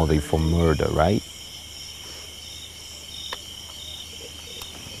penalty for murder, right?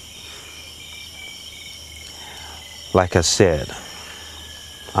 Like I said,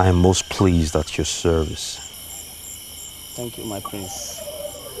 I am most pleased at your service. Thank you, my prince.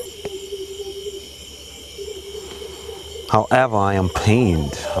 However, I am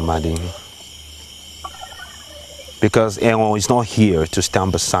pained, Amadi, because Aaron is not here to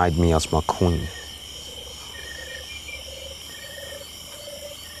stand beside me as my queen.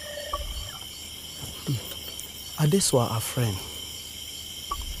 Adeswa, our friend,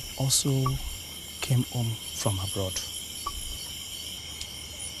 also came home from abroad.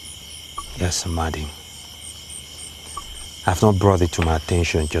 Yes, Amadi. I've not brought it to my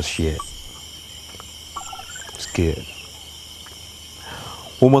attention just yet. It's good.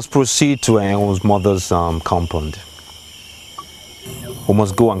 We must proceed to Aaron's mother's compound. We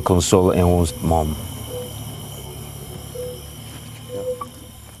must go and console Aaron's mom.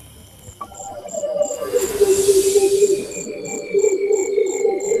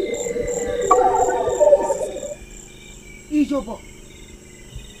 Ijobo.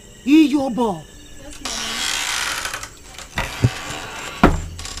 Ijobo.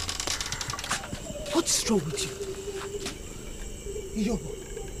 What's wrong with you? Ijobo,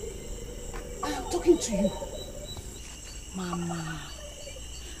 I am talking to you. Mama,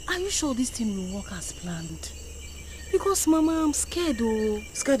 are you sure this thing will work as planned? Because, Mama, I'm scared, oh.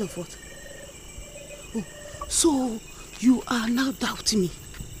 Scared of what? Oh, so you are now doubting me.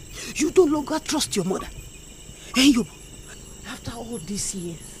 You no longer trust your mother. Hey, Ijobo, after all these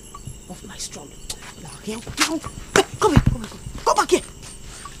years of my struggle, now, come here, come back here.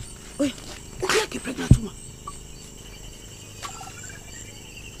 Wait, look like a pregnant woman.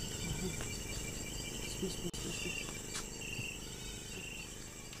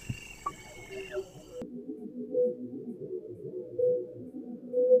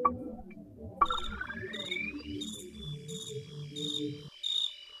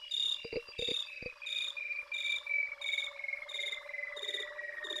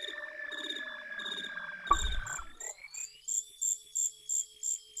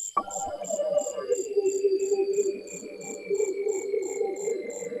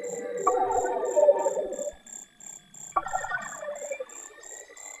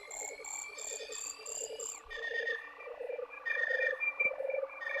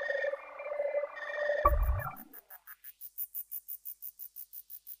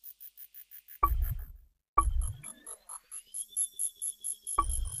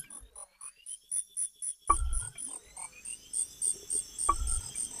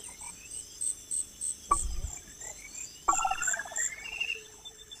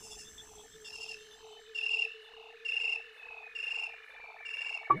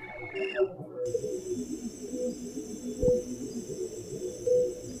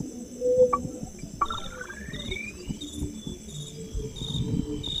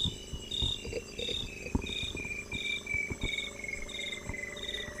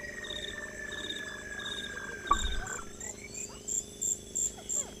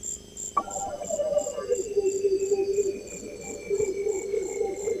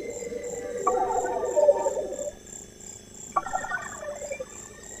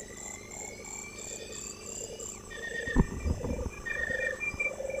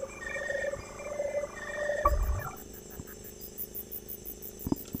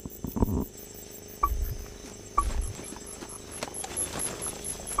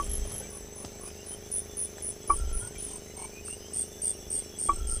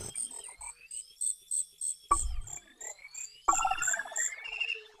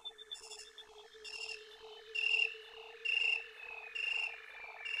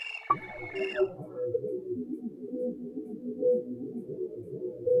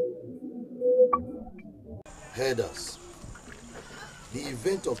 Herders, the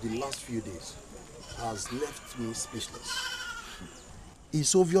event of the last few days has left me speechless.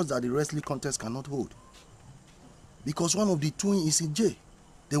 It's obvious that the wrestling contest cannot hold. Because one of the twins is in jail.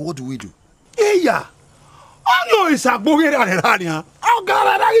 Then what do we do? Yeah. Oh no, it's a boogie. Oh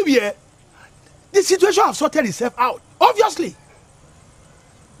God, the situation has sorted itself out. Obviously.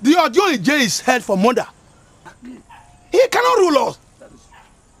 The audio in jail is held for murder. He cannot rule us.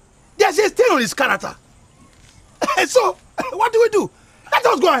 There's a stain on his character. So, what do? Let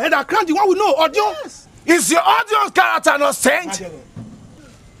us go ahead and crown the one we know, audio. Yes. Is your audio's character not saint?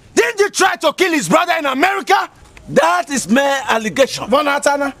 Didn't you try to kill his brother in America? That is mere allegation.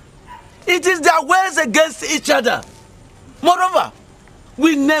 Bonatana. It is their words against each other. Moreover,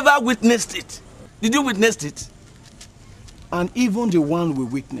 we never witnessed it. Did you witness it? And even the one we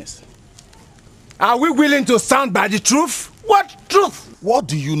witnessed. Are we willing to stand by the truth? What truth? What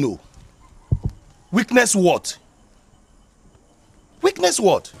do you know? Witness what? Witness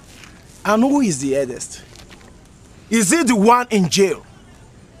what? And who is the eldest? Is he the one in jail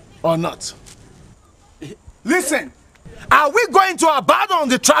or not? Listen, are we going to abandon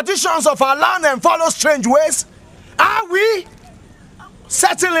the traditions of our land and follow strange ways? Are we?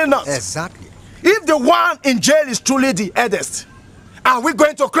 Certainly not. Exactly. If the one in jail is truly the eldest, are we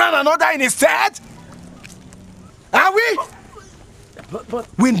going to crown another in his stead? Are we? But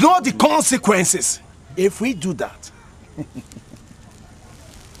we know the consequences if we do that.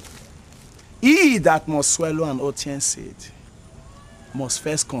 He that must swallow an ocean seed must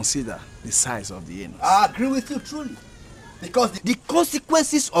first consider the size of the anus. I agree with you truly. Because the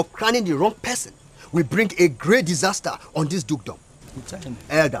consequences of crowning the wrong person will bring a great disaster on this dukedom.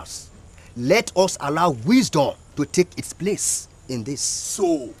 Elders, let us allow wisdom to take its place in this.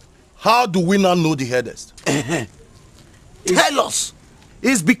 So, how do we now know the eldest? Tell us.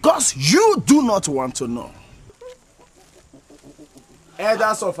 It's because you do not want to know.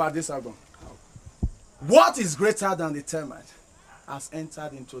 Elders of Adisagon, what is greater than the termite has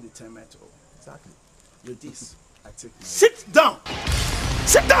entered into the termite hole? Exactly. With this, I take my... Sit down!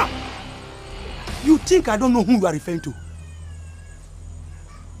 Sit down! You think I don't know whom you are referring to?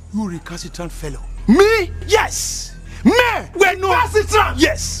 You recalcitrant fellow. Me? Yes! Me! Recalcitrant!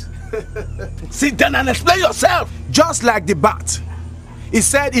 Yes! Sit down and explain yourself. Just like the bat. He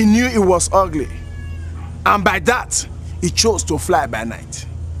said he knew it was ugly. And by that, he chose to fly by night.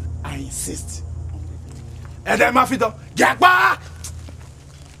 I insist. Ede Mafido, get back!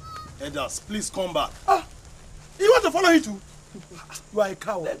 Elders, please come back. You want to follow him too? You are a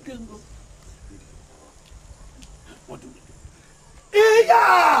coward. What do we do?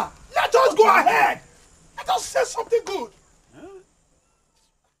 Yeah! Let us go ahead! Let us say something good.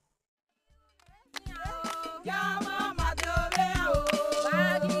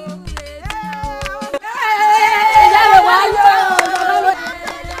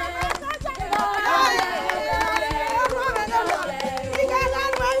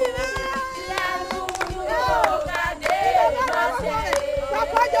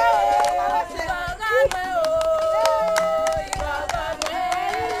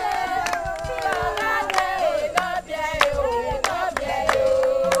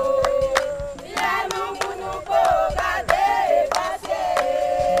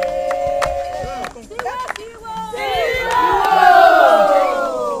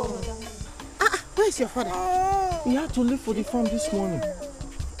 Your father, he had to leave for the farm this morning.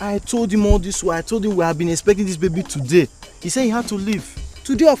 I told him all this way. I told him we have been expecting this baby today. He said he had to leave.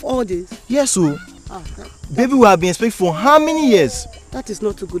 Today of all days? Yes, so. Baby we have been expecting for how many years? That is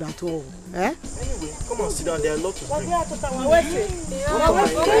not too good at all. Eh? Anyway, come on, sit down. There are lots of drinks.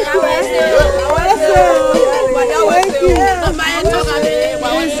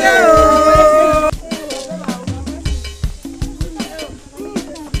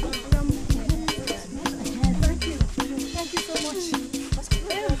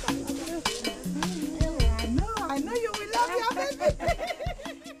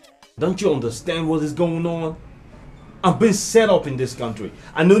 Don't you understand what is going on? I've been set up in this country.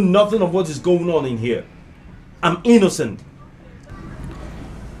 I know nothing of what is going on in here. I'm innocent.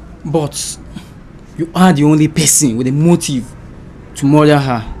 But you are the only person with a motive to murder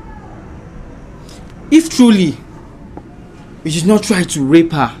her. If truly you did not try to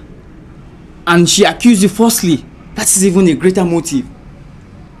rape her and she accused you falsely, that is even a greater motive.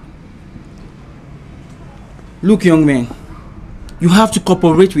 Look, young man, you have to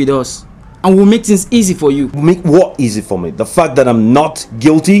cooperate with us and we'll make things easy for you. Make what easy for me? The fact that I'm not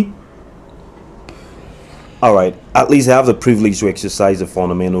guilty? Alright, at least I have the privilege to exercise a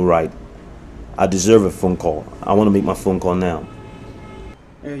fundamental right. I deserve a phone call. I want to make my phone call now.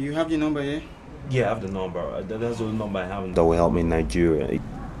 You have the number here? Yeah, I have the number. That's the only number I have that will help me in Nigeria.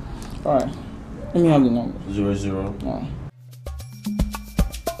 Alright, let me have the number. 00.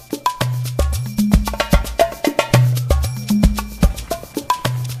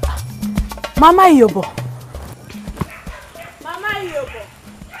 Mama Yobo. Mama Yobo.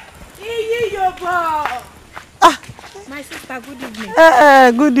 Iyi Yobo. My sister, good evening.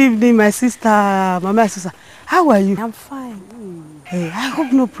 Good evening, my sister. Mama sister. How are you? I'm fine. Hey, I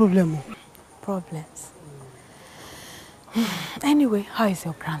hope no problem. Problems. Anyway, how is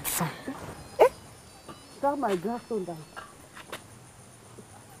your grandson? That my grandson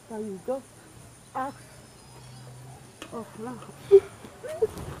that you just ask of now.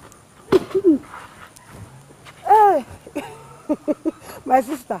 Hey, my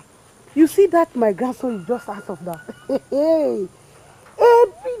sister, you see that my grandson is just out of that. Hey,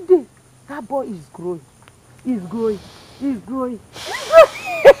 every day that boy is growing. He's growing. He's growing.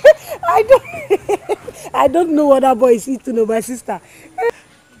 I don't know what that boy is eating, my sister.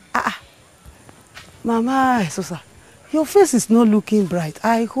 Mama, Sosa, your face is not looking bright.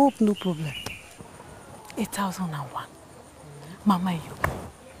 I hope no problem. 8001. Mama, you,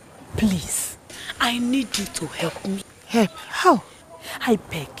 please, I need you to help me. Help? How? I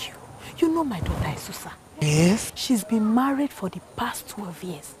beg you. You know my daughter, Susa. Yes? She's been married for the past 12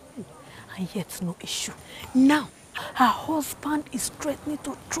 years. And yet no issue. Now, her husband is threatening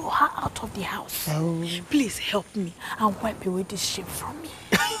to throw her out of the house. Oh. Please help me and wipe away this shame from me.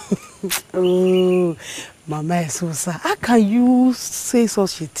 Oh, Mama Sosa, how can you say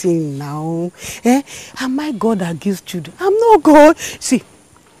such a thing now? Am I God that gives children? I'm not God. See,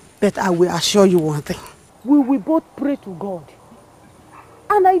 but I will assure you one thing. We will both pray to God.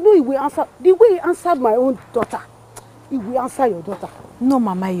 And I know He will answer. The way He answered my own daughter, He will answer your daughter. No,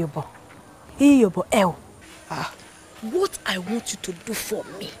 Mama Yobo. Yobo, El. What I want you to do for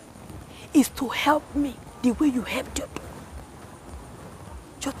me is to help me the way you helped your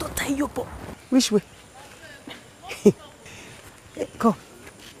daughter Yobo. Which way? Come.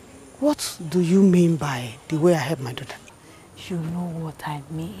 What do you mean by the way I help my daughter? You know what I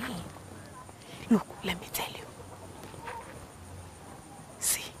mean. Look, let me tell you.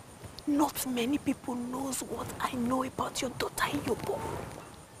 See, not many people knows what I know about your daughter Yobo.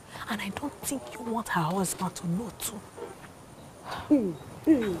 And I don't think you want her husband to know too.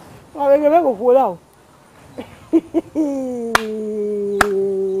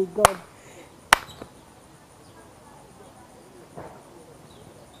 God.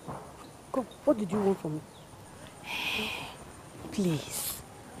 Come, what did you want from me? Please,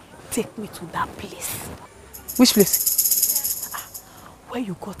 take me to that place. Which place? Where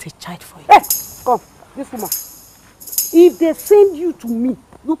you got a child for you. Hey, come, this woman. If they send you to me,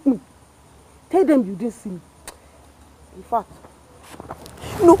 look me, tell them you didn't see me. In fact,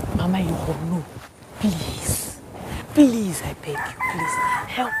 no, Mama, you will know. Please, please, I beg you, please,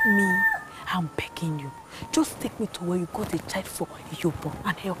 help me. I'm begging you. Just take me to where you got a child for Yobo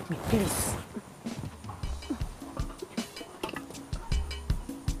and help me, please.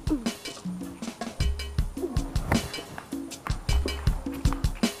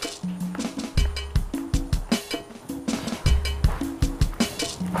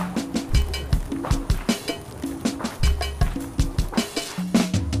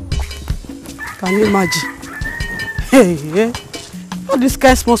 Can you imagine? Hey, all this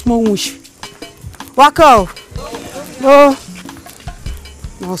guy small wish. Walk out. No.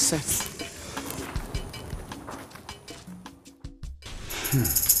 Nonsense.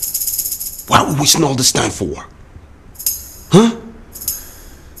 What are we wasting all this time for? Huh?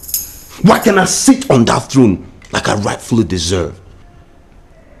 Why can I sit on that throne like I rightfully deserve?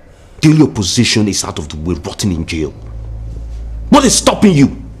 Till your position is out of the way, rotting in jail. What is stopping you?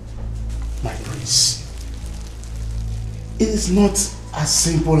 My prince, it is not as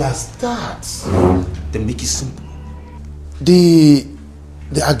simple as that. Then make it simple. The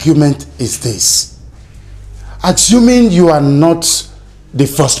argument is this. Assuming you are not the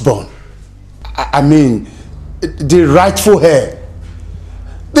firstborn, I mean, the rightful heir,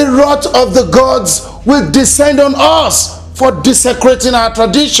 the wrath of the gods will descend on us for desecrating our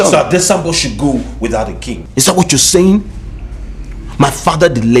tradition. So Desabo should go without a king. Is that what you're saying? My father,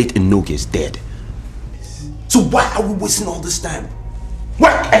 the late Enoch, is dead. So why are we wasting all this time?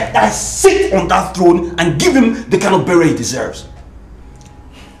 Why can't I sit on that throne and give him the kind of burial he deserves?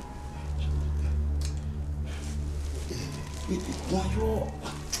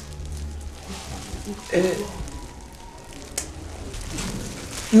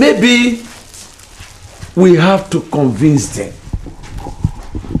 Maybe we have to convince them.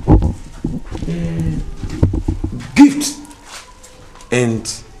 Gift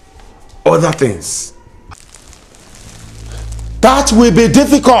and other things. That will be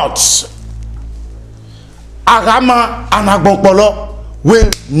difficult. Agama and Agbonpolo will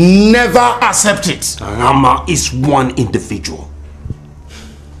never accept it. Agama is one individual.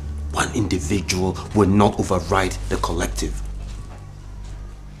 One individual will not override the collective.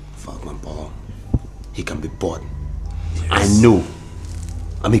 Agbonkpolo, he can be bought. Yes. I know.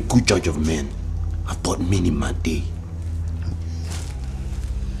 I'm a good judge of men. I've bought many in my day.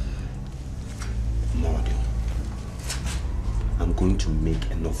 Mordel, I'm going to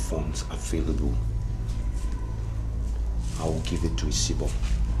make enough funds available. I will give it to Isibo.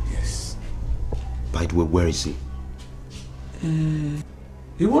 Yes. By the way, where is he?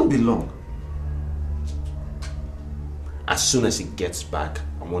 He won't be long. As soon as he gets back,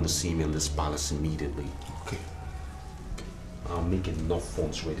 I want to see him in this palace immediately. Okay. I'll make enough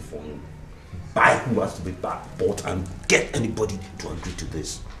funds ready for him. Buy who has to be bought and get anybody to agree to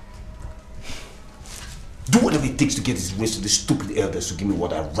this. Do whatever it takes to get his race to the stupid elders to give me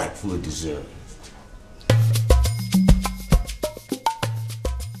what I rightfully deserve.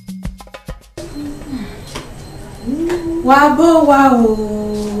 Wabo wow.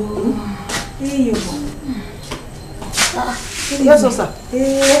 Hey, yes, sir.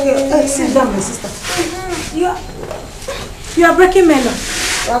 Hey, sit down, my sister. You are breaking melon.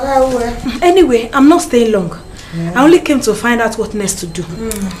 Anyway, I'm not staying long. Yeah. I only came to find out what next to do.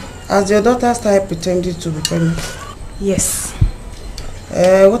 As your daughter started pretending to be pregnant? Yes.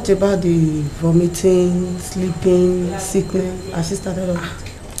 What about the vomiting, sleeping, sickness? Has she started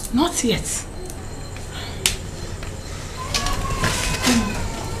off? Not yet.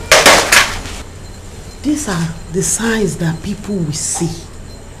 These are the signs that people will see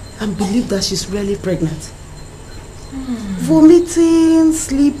and believe that she's really pregnant. Vomiting,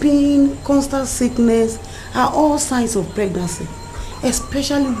 sleeping, constant sickness are all signs of pregnancy,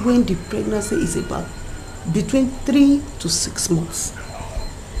 especially when the pregnancy is about between 3 to 6 months.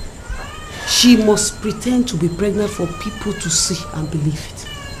 She must pretend to be pregnant for people to see and believe it.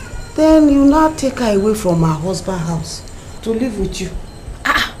 Then you now take her away from her husband's house to live with you.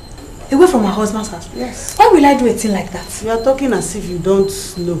 Away from her husband's house? Yes. Why will I do a thing like that? You are talking as if you don't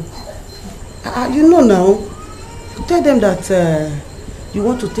know. You know now. Tell them that you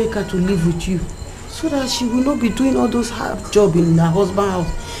want to take her to live with you so that she will not be doing all those hard jobs in her husband's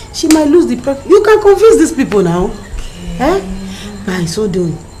house. She might lose the pregnancy. You can convince these people now. Okay. By so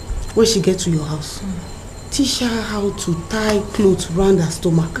doing, when she gets to your house, teach her how to tie clothes around her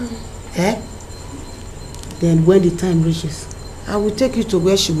stomach. Then when the time reaches, I will take you to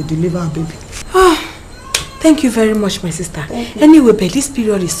where she will deliver her baby. Thank you very much, my sister. Anyway, but this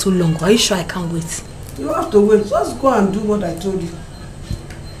period is so long. Are you sure I can't wait? You have to wait. Just go and do what I told you.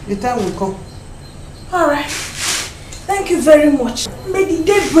 The time will come. Alright. Thank you very much. May the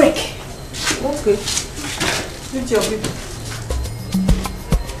day break. Okay. Meet your people.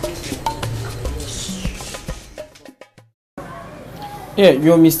 Yeah,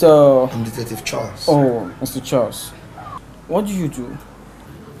 you're Mr. I'm Detective Charles. Oh, Mr. Charles. What do you do?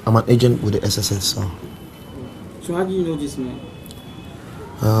 I'm an agent with the SSS, sir. So how do you know this man?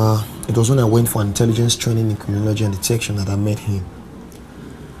 It was when I went for intelligence training in criminology and detection that I met him.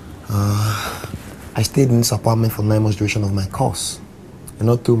 I stayed in this apartment for 9 months duration of my course. And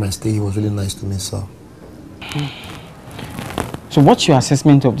all through my stay, he was really nice to me, sir. So what's your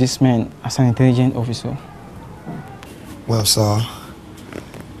assessment of this man as an intelligence officer? Well, sir,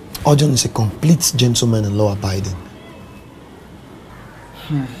 Ojon is a complete gentleman and law-abiding.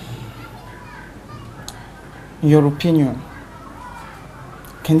 In your opinion,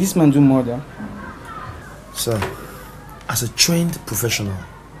 can Can this man do murder? Sir, as a trained professional,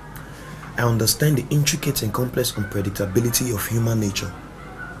 I understand the intricate and complex unpredictability of human nature.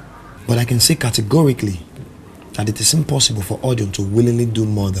 But I can say categorically that it is impossible for Odion to willingly do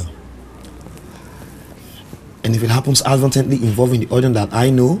murder. And if it happens advertently involving the Odion that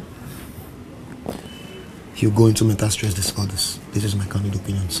I know, he'll go into mental stress disorders. This is my candid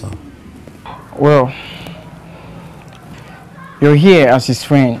opinion, sir. Well, you're here as his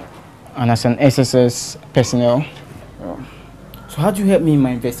friend and as an SSS personnel. So how do you help me in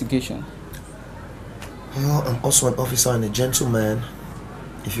my investigation? Well, I'm also an officer and a gentleman.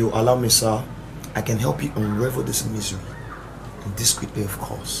 If you allow me, sir, I can help you unravel this misery in discreet way, of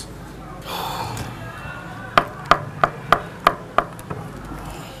course.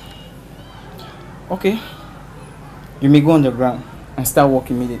 Okay. You may go on the ground and start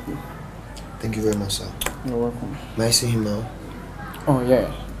work immediately. Thank you very much, sir. You're welcome. May I see him now? Oh,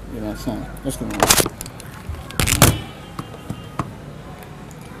 yeah. Yeah, that's fine. Just give me one.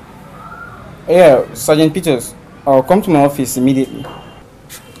 Yeah, Sergeant Peters, I'll come to my office immediately.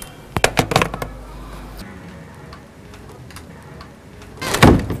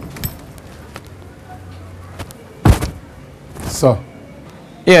 Sir.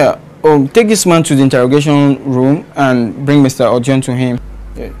 Yeah, take this man to the interrogation room and bring Mr. Ojon to him.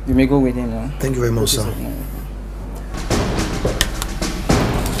 Yeah, you may go with him now. Thank you very much, sir.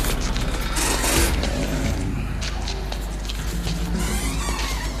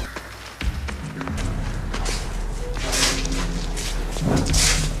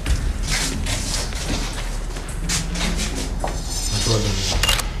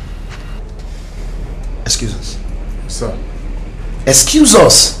 Excuse us. Sir. Excuse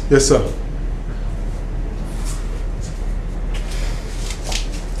us? Yes, sir.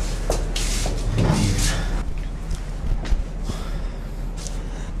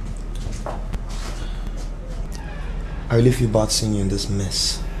 I really feel bad seeing you in this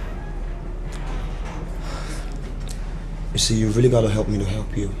mess. You see, you really gotta help me to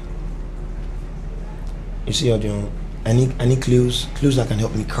help you. You see, Odion, I need clues that can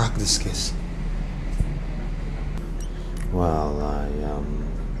help me crack this case. Well,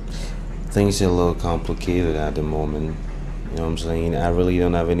 things are a little complicated at the moment. You know what I'm saying? I really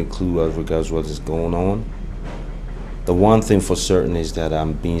don't have any clue as regards what is going on. The one thing for certain is that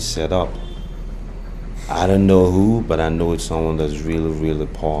I'm being set up. I don't know who, but I know it's someone that's really, really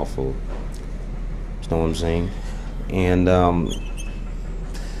powerful. You know what I'm saying? And I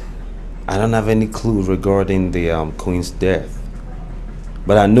don't have any clue regarding the Queen's death.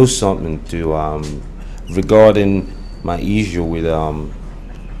 But I know something too regarding my issue with the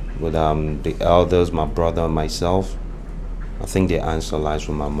elders, my brother and myself. I think the answer lies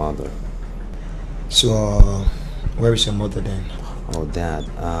with my mother. So, where is your mother then? Oh, Dad.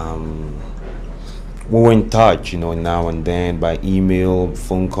 We were in touch, you know, now and then by email,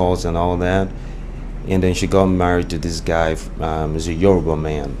 phone calls and all that. And then she got married to this guy, he's a Yoruba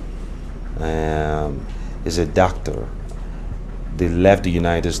man. He's a doctor. They left the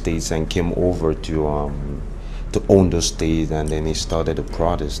United States and came over to Ondo State, and then he started a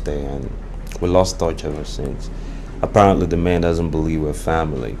protest there, and we lost touch ever since. Apparently the man doesn't believe we're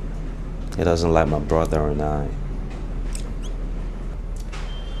family. He doesn't like my brother and I.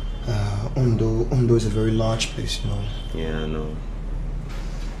 Ondo is a very large place, you know. Yeah, I know.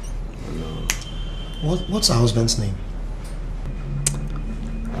 What's her husband's name?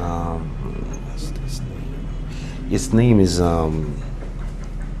 What's his name? His name is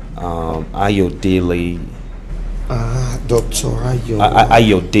Ayodele. Dr.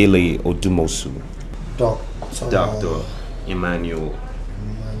 Ayodele Odumosu. Dr. Emmanuel.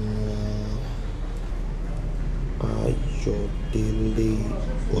 Ayodele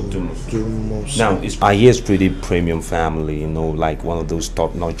Odumosu. Now, it's pretty premium family, you know, like one of those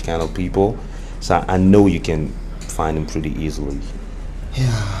top-notch kind of people. So I know you can find him pretty easily.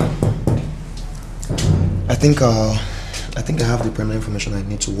 Yeah. I think I have the primary information I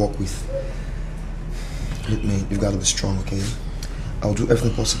need to work with. Look, mate, you've got to be strong, okay? I'll do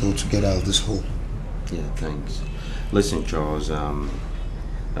everything possible to get out of this hole. Yeah, thanks. Listen, Charles, I'm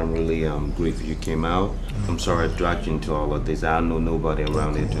really grateful you came out. I'm sorry I dragged you into all of this. I know nobody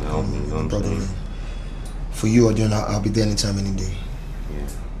around here to help me. You know what I'm saying? For you, Odion, I'll be there anytime, any day. Yeah.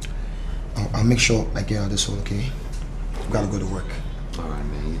 I'll make sure I get out of this hole, okay? I've got to go to work. All right,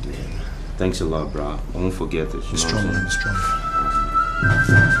 man, you do. Thanks a lot, bro. I won't forget this. Be strong, man. Be strong.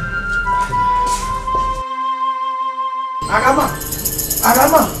 Agama!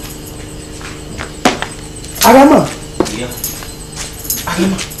 Yeah.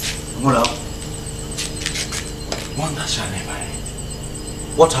 Agama! What up? Wonder shall never end.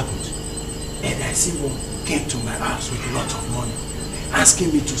 What happened? And I see one came to my house with a lot of money,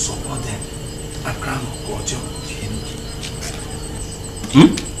 asking me to support them and crown of God.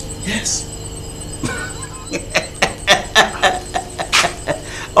 Yes.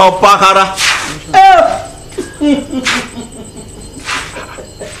 Oh, Pakara.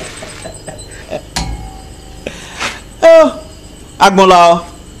 Oh, Agmola,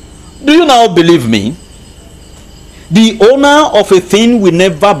 do you now believe me? The owner of a thing will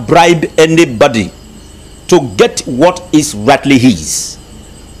never bribe anybody to get what is rightly his.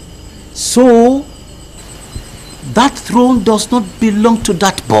 So, that throne does not belong to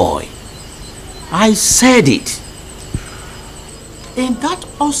that boy. I said it. And that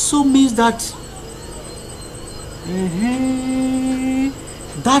also means that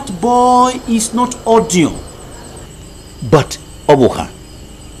that boy is not Odion, but Obuka.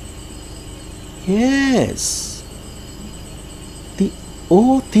 Yes. The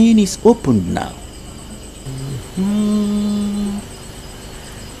whole thing is opened now.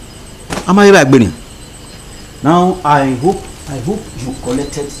 Am I back, Benny? Now I hope you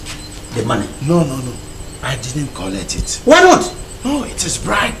collected the money. No. I didn't collect it. Why not? No, it is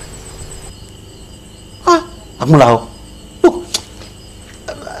bribe. Agmulao, look,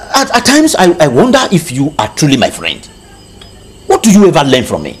 at times I wonder if you are truly my friend. What do you ever learn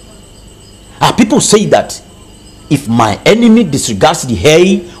from me? People say that if my enemy disregards the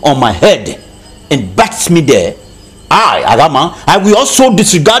hair on my head and bats me there, I, Agama, I will also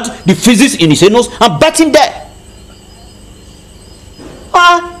disregard the physics in his nose and bat him there.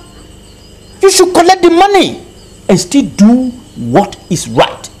 You should collect the money and still do what is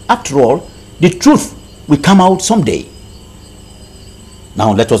right. After all, the truth will come out someday.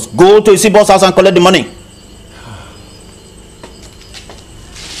 Now let us go to Isibo's house and collect the money.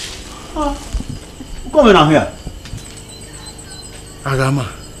 Come in here. Agama,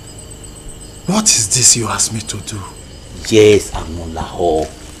 what is this you asked me to do? Yes, Agmulaho.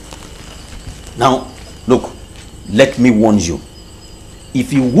 Now, look, let me warn you.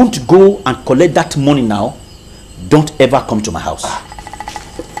 If you won't go and collect that money now, don't ever come to my house.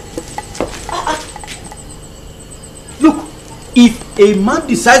 Look, if a man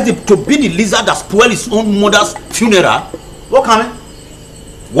decides to be the lizard that spoils his own mother's funeral,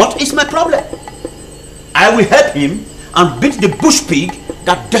 what is my problem? I will help him and beat the bush pig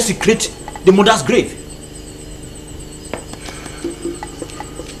that desecrates the mother's grave.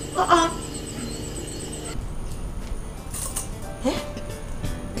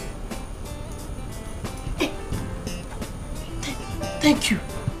 Thank you.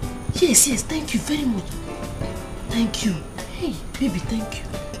 Yes, thank you very much. Thank you. Hey, baby, thank you.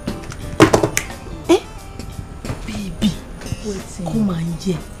 Baby, come on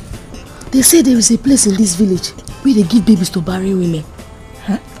here. They say there is a place in this village where they give babies to barren women.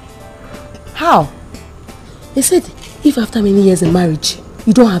 Huh? How? They said if after many years in marriage,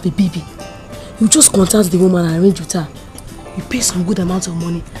 you don't have a baby, you just contact the woman and arrange with her. You pay some good amount of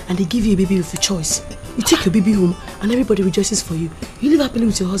money and they give you a baby with a choice. You take your baby home and everybody rejoices for you. You live happily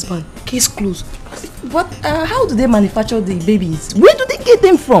with your husband. Case closed. But how do they manufacture the babies? Where do they get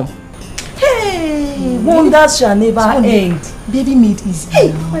them from? Hey, wonders shall never end. Baby made easy.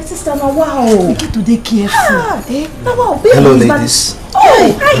 Hey, my sister, now wow. You get to take careful. Now wow, baby. Hello, ladies.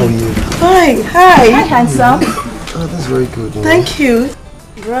 Oh, hi. How are you? Hi, handsome. Oh, that's very good. Thank you.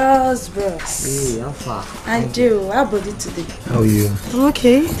 Bros. Hey, how far? I do. How about it today? How are you? I'm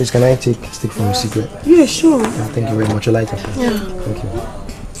okay. Please, can I take a stick from your cigarette? Yeah, sure. Thank you very much. A lighter. Yeah.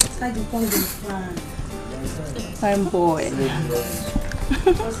 Thank you. Fine boy.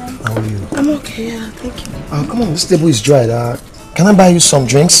 How are you? I'm okay, thank you. Come on, this table is dried. Can I buy you some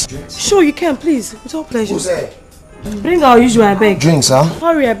drinks? Sure, you can, please. With all pleasure. Who's there? Bring our usual, I beg. Drinks, huh?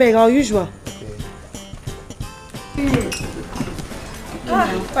 Hurry, I beg, our usual.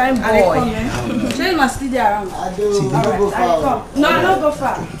 Fine boy. Jane must stay there around. I do. See, don't go far. No, I don't go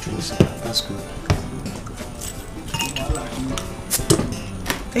far. That's good.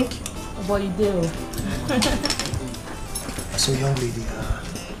 Thank you. But you do. So, young lady,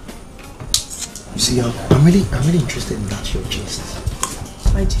 you see, I'm really interested in that your gist.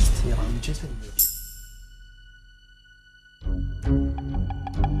 My gist? Yeah, I'm interested in your gist.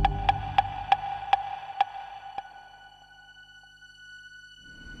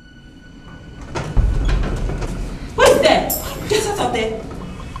 Who is there? Get out of there.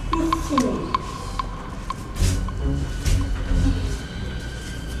 You fool.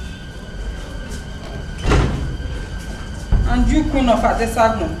 And you, Queen of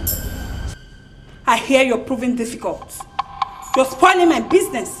Adesagno, I hear you're proving difficult. You're spoiling my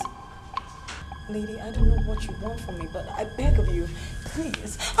business. Lady, I don't know what you want from me, but I beg of you,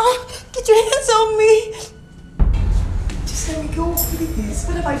 Please. Get your hands on me. Just let me go, please.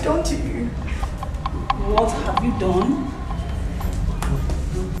 What have I done to you? What have you done?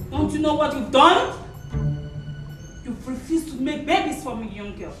 Don't you know what you've done? You've refused to make babies for me,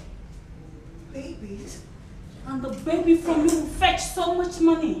 young girl. Babies? And the baby from you will fetch so much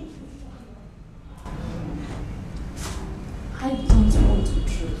money. I don't want to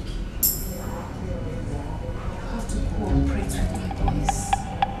drink. You have to cooperate with my boys.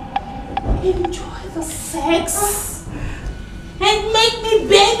 Enjoy the sex. And make me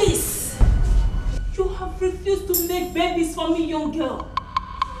babies. You have refused to make babies for me, young girl.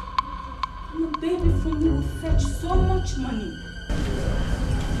 And the baby from you will fetch so much money.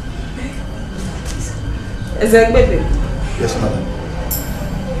 Is that baby? Yes, madam.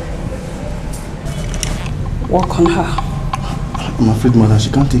 Work on her. I'm afraid, mother,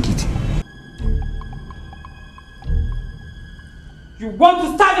 she can't take it. You want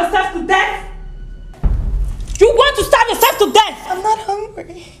to starve yourself to death? You want to starve yourself to death? I'm not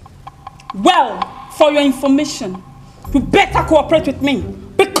hungry. Well, for your information, you better cooperate with me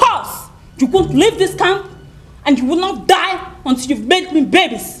because you won't leave this camp and you will not die until you've made me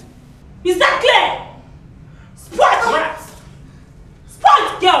babies. Is that clear? Spoiled rat!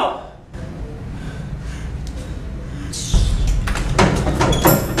 Spoiled girl!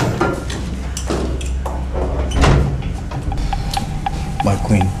 My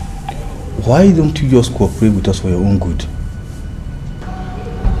queen, why don't you just cooperate with us for your own good?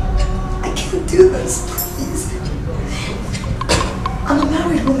 I can't do this, please. I'm a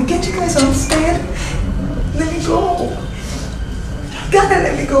married woman. Can't you guys understand? Let me go. You gotta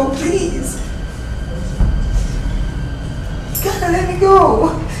let me go, please. You gotta let me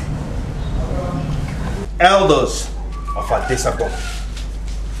go. Elders of Adesagbon,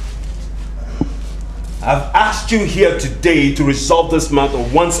 I've asked you here today to resolve this matter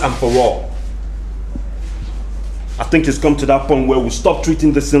once and for all. I think it's come to that point where we stop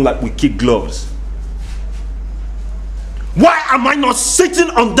treating this thing like we kid gloves. Why am I not sitting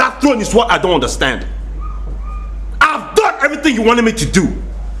on that throne is what I don't understand. I've done everything you wanted me to do.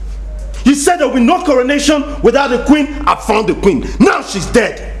 You said there will be no coronation without a queen. I found the queen. Now she's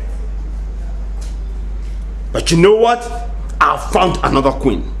dead. But you know what? I found another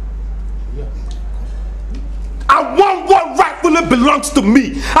queen. I want what rightfully belongs to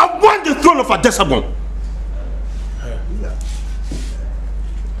me. I want the throne of Adesagbon.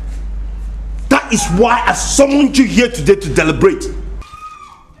 That is why I summoned you here today to deliberate.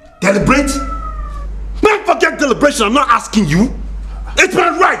 Deliberate? Man, forget deliberation. I'm not asking you. It's my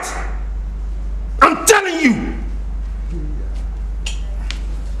right. I'm telling you.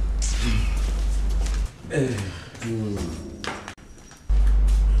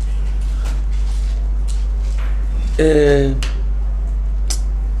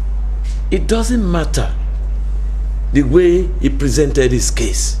 It doesn't matter the way he presented his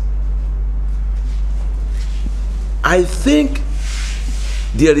case. I think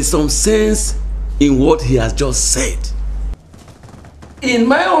there is some sense in what he has just said. In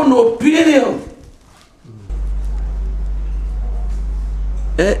my own opinion,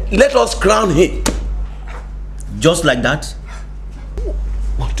 let us crown him. Just like that?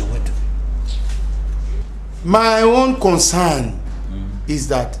 What do we do? My own concern is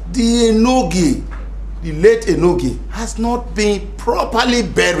that the Enogi, the late Enogi, has not been properly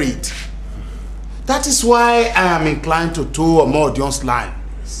buried. That is why I am inclined to toe Omodion's line.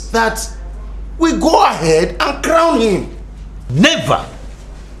 That we go ahead and crown him. Never.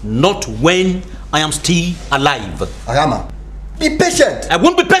 Not when I am still alive. Ayama, be patient. I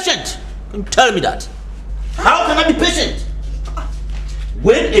won't be patient. Don't tell me that. How can I be patient?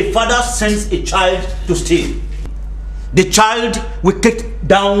 When a father sends a child to steal, the child will kick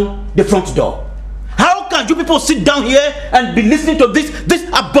down the front door. How can you people sit down here and be listening to this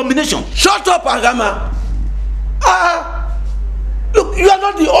abomination? Shut up, Agama. Look, you are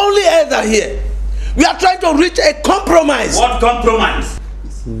not the only elder here. We are trying to reach a compromise. What compromise?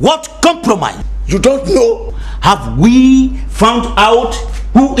 What compromise? You don't know? Have we found out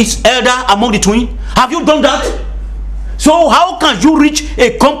who is elder among the twins? Have you done that? So how can you reach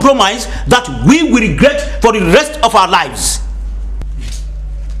a compromise that we will regret for the rest of our lives?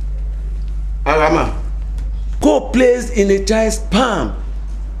 Agama, God placed in a child's palm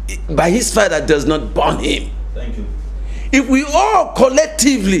by his father does not born him. Thank you. If we all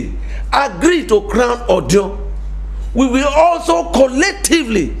collectively agree to crown Odio, we will also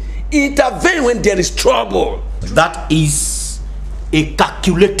collectively intervene when there is trouble. That is a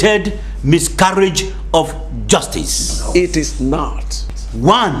calculated miscarriage of justice. No. It is not.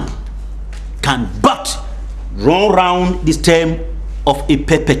 One can but run round the stem of a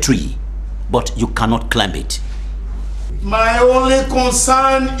pepper tree, but you cannot climb it. My only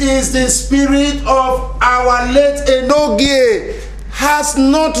concern is the spirit of our late Enogie has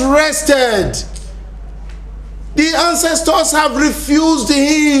not rested. The ancestors have refused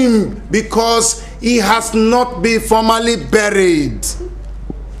him because he has not been formally buried.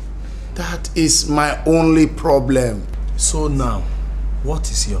 That is my only problem. So now, what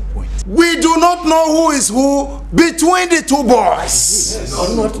is your point? We do not know who is who between the two boys. Yes.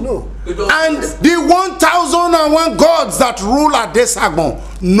 Do not know. And the 1001 gods that rule at Desagon.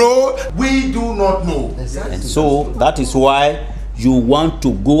 No, we do not know. And so that is why you want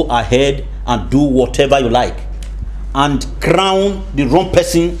to go ahead and do whatever you like and crown the wrong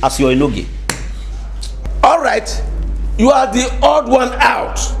person as your Enogie. All right, you are the odd one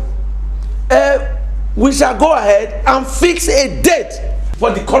out. We shall go ahead and fix a date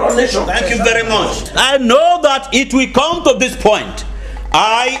for the coronation. Thank you very much. I know that it will come to this point.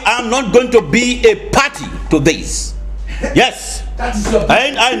 I am not going to be a party to this. Yes.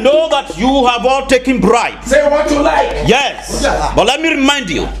 And I know that you have all taken bribes. Say what you like. Yes. But let me remind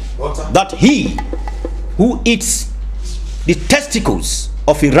you that he who eats the testicles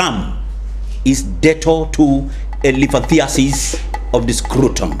of a ram is debtor to elephantiasis of the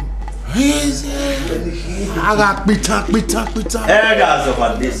scrotum. Elders of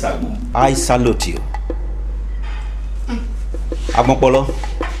Adesagun, I salute you. Agmokpolo,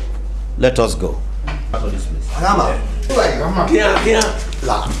 let us go. Out of this place.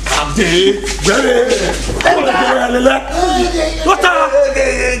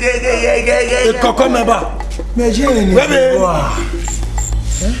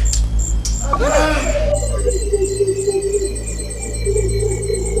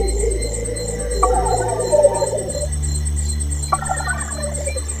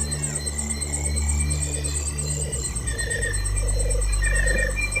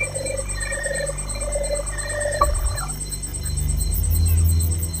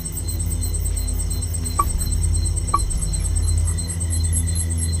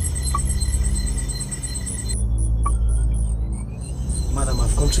 Madam,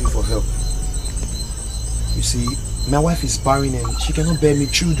 I've come to you for help. You see, my wife is barren and she cannot bear me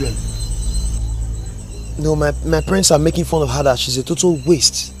children. No, my parents are making fun of her that she's a total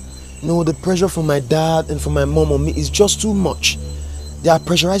waste. No, the pressure from my dad and from my mom on me is just too much. They are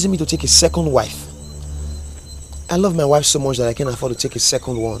pressurizing me to take a second wife. I love my wife so much that I can't afford to take a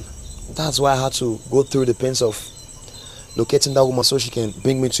second one. That's why I had to go through the pains of locating that woman so she can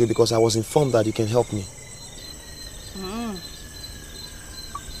bring me to you, because I was informed that you can help me.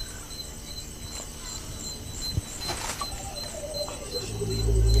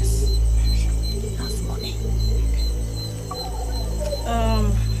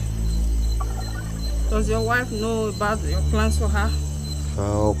 Does your wife know about your plans for her?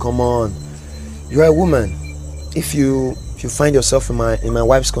 Oh, come on. You're a woman. If you find yourself in my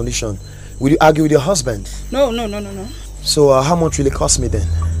wife's condition, will you argue with your husband? No. So how much will it cost me then?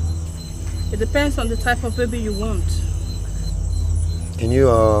 It depends on the type of baby you want. Can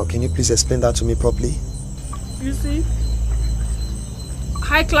you please explain that to me properly? You see,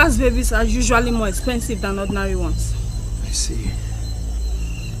 high-class babies are usually more expensive than ordinary ones. I see.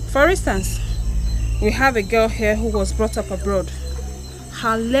 For instance, we have a girl here who was brought up abroad.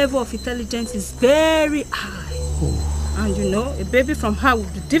 Her level of intelligence is very high. Oh. And you know, a baby from her will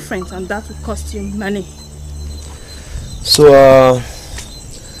be different, and that will cost you money. So,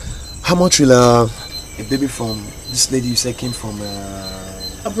 how much will a baby from this lady you said came from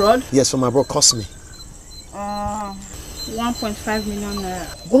abroad? Yes, from abroad cost me? 1.5 million naira.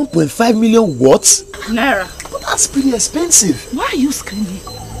 1.5 million what? Naira. But that's pretty expensive. Why are you screaming?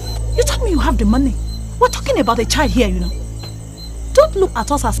 You told me you have the money. We're talking about a child here, you know. Don't look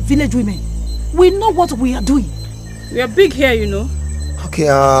at us as village women. We know what we are doing. We are big here, you know. Okay,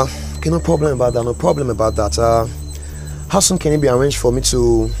 no problem about that. How soon can it be arranged for me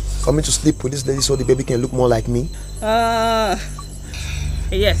to sleep with this lady so the baby can look more like me?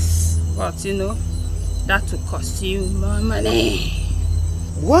 Yes, but you know, that will cost you more money.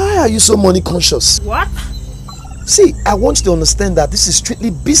 Why are you so money conscious? What? See, I want you to understand that this is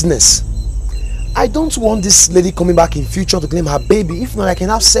strictly business. I don't want this lady coming back in future to claim her baby. If not, I can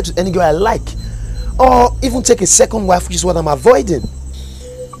have sex with any girl I like. Or even take a second wife, which is what I'm avoiding.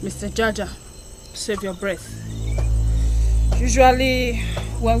 Mr. Jaja, save your breath. Usually,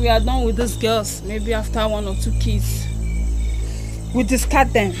 when we are done with these girls, maybe after 1 or 2 kids, we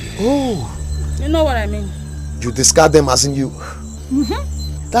discard them. Oh. You know what I mean? You discard them as in you?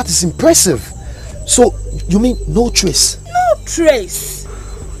 Mm-hmm. That is impressive. So, you mean no trace? No trace.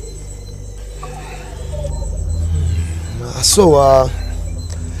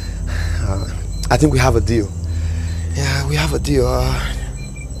 I think we have a deal. Yeah, we have a deal.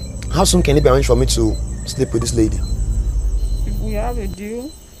 How soon can it be arranged for me to sleep with this lady? If we have a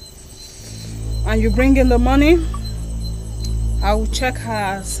deal and you bring in the money, I will check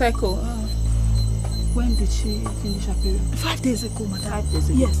her cycle. When did she finish her period? 5 days ago, madam. 5 days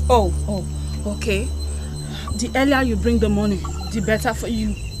ago? Yes. Oh, okay. The earlier you bring the money, the better for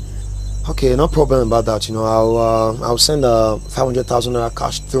you. Okay, no problem about that. You know, I'll send 500,000 naira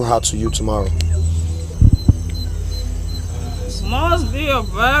cash through her to you tomorrow. Must be a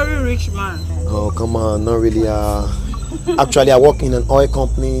very rich man. Oh, come on, not really. Actually, I work in an oil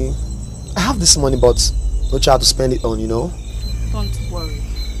company. I have this money, but no child to spend it on, you know. Don't worry.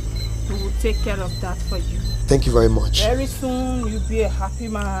 We will take care of that for you. Thank you very much. Very soon, you'll be a happy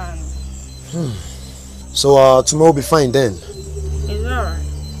man. So, tomorrow will be fine then. Is that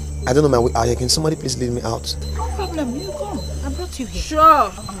right? I don't know my way out here. Can somebody please lead me out? No problem. You come. I brought you here. Sure.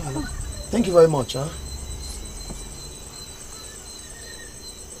 Thank you very much, huh?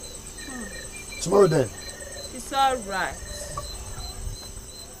 Tomorrow then. It's all right.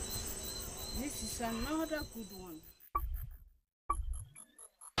 This is another good one.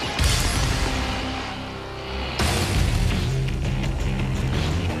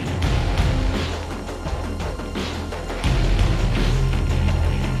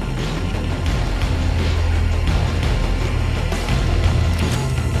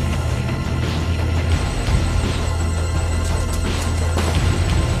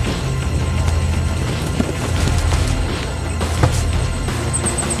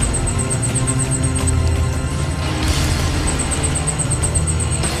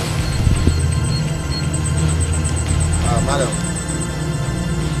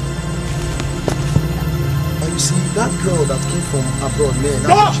 That girl that came from abroad,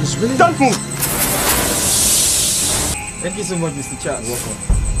 man, she's really... Don't move! Thank you so much, Mr. Charles. Welcome.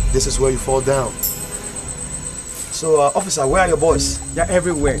 This is where you fall down. So, officer, where are your boys? They're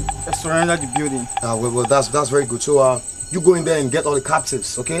everywhere. They surrounded the building. Well, that's very good. So, you go in there and get all the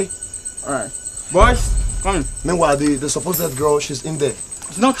captives, okay? Alright. Boys, come in. Meanwhile, the supposed girl, she's in there.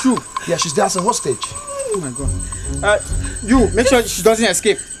 It's not true. Yeah, she's there as a hostage. Oh my god. You, make sure she doesn't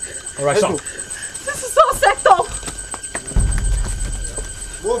escape. Alright, let's go. This is all set up.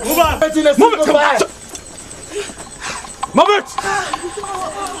 Move on! Move it! Move it!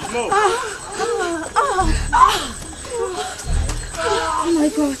 Move! Oh my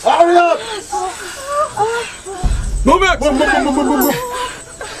god. Hurry up! Move it!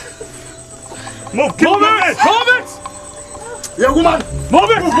 Move! Keep moving! Move it! Yeah, woman!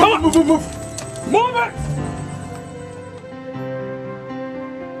 Move it! Come on! Move it!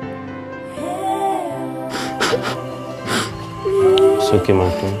 It's okay, my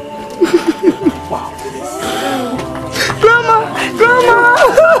friend. Wow. Grandma!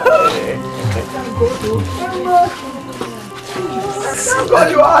 God,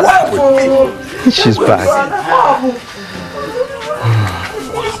 you are alive for me! She's back.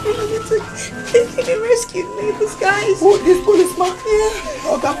 They rescued me, these guys. Who, this policeman? Yeah.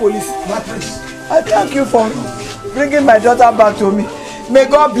 Oh, that police. I thank you for bringing my daughter back to me. May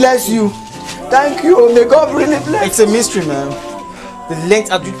God bless you. Thank you. May God really bless you. It's a mystery, man. The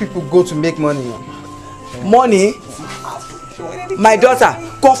length at which people go to make money. Money? My daughter?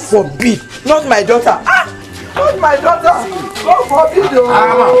 God forbid. Not my daughter. Ah! Not my daughter. God forbid.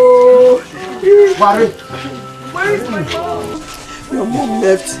 Oh. Where is my mom? Your mom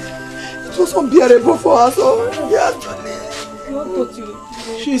left. It was unbearable for her, so yes.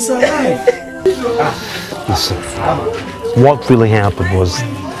 She's alive. Listen, what really happened was,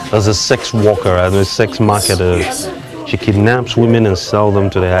 as a sex worker and a sex marketer, she kidnaps women and sells them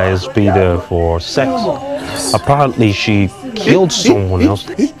to the highest bidder for sex. Apparently, she killed someone else.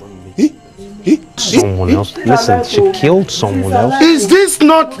 Listen, she killed someone else. Is this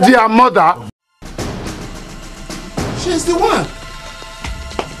not their mother? She's the one.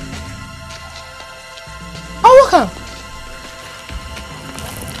 Awaka!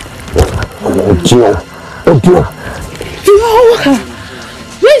 Ojo. You are Awaka!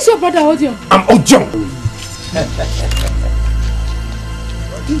 Where is your brother Odio? I'm Ojo.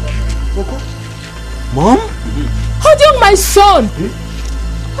 Mom? Odio, my son!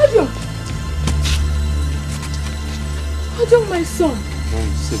 Odio! Odio, my son!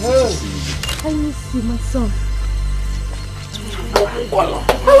 I miss you, my son.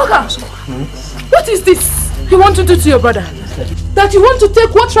 Awaka! What is this you want to do to your brother? That you want to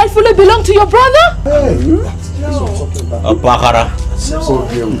take what rightfully belongs to your brother? A Bakara.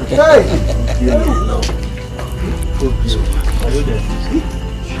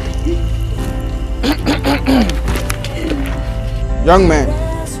 Young man,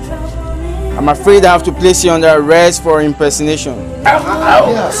 I'm afraid I have to place you under arrest for impersonation. I'm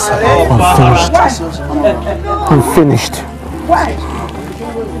finished.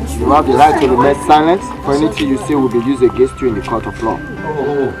 You have the right to remain silent, for anything you say will be used against you in the court of law.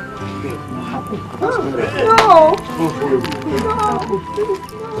 There's trouble in the land. The evil in your heart one day will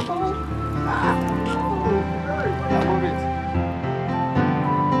come back to you, and the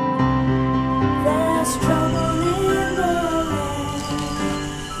truth shall.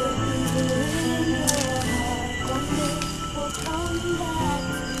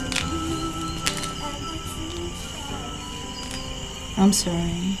 I'm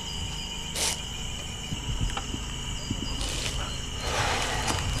sorry.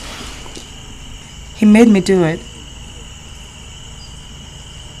 He made me do it.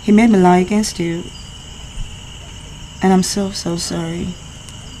 He made me lie against you. And I'm so sorry.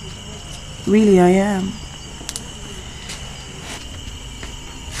 Really, I am.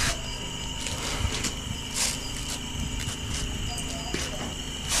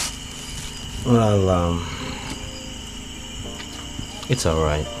 Well, it's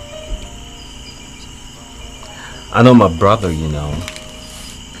alright. I know my brother, you know.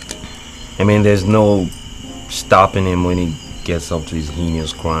 I mean, there's no stopping him when he gets up to his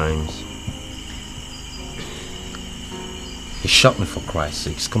heinous crimes. He shot me, for Christ's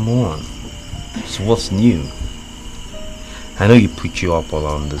sakes, come on. So what's new? I know he put you up all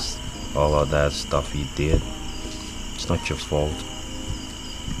of that stuff he did. It's not your fault.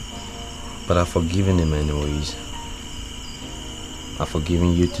 But I've forgiven him anyways. I've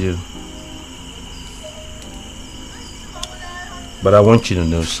forgiven you too. But I want you to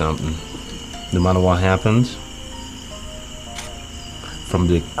know something. No matter what happens, from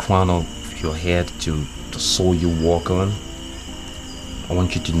the crown of your head to the soul you walk on, I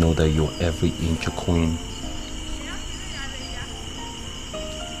want you to know that you're every inch a queen.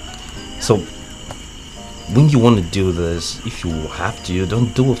 So, when you want to do this, if you have to,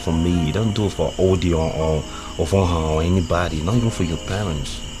 don't do it for me. Don't do it for Odie or for her or anybody, not even for your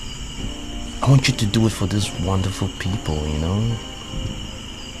parents. I want you to do it for these wonderful people, you know.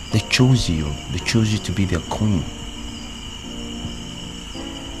 They chose you. They chose you to be their queen.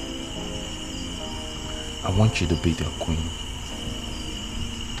 I want you to be their queen.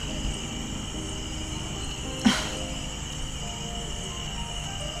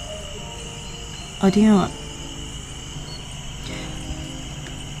 Adion,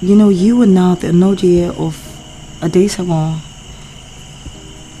 you know, you are now the Nigerian of Adesawan.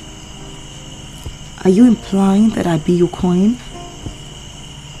 Are you implying that I be your queen?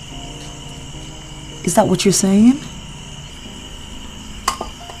 Is that what you're saying?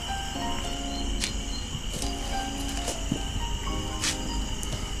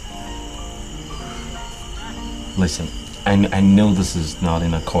 Listen, I know this is not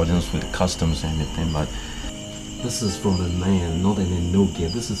in accordance with customs and everything, but this is from a man, not an enogia.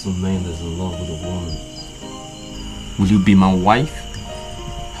 This is a man that's in love with a woman. Will you be my wife?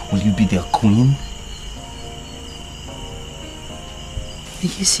 Will you be their queen? Are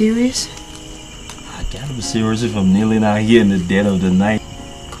you serious? I gotta be serious if I'm kneeling out here in the dead of the night.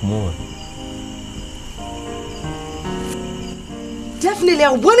 Come on. Definitely,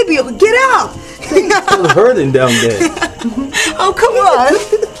 I want to be able to get out. Still hurting down there. Oh, come on.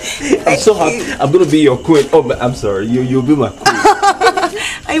 I'm so happy. I'm gonna be your queen. Oh, I'm sorry. You'll be my queen.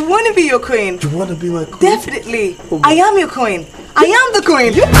 I want to be your queen. You want to be my queen? Definitely. I am your queen. I am the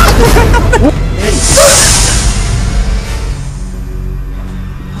queen.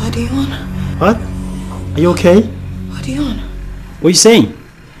 What do you want? What? Are you okay? What do you want? What are you saying?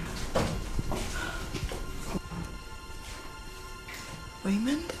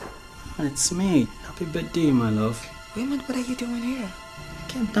 Raymond? It's me. Happy birthday, my love. Raymond, what are you doing here? I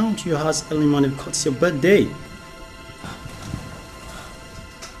came down to your house early morning because it's your birthday.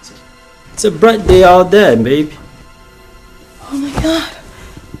 It's a birthday out there, babe. Oh my God.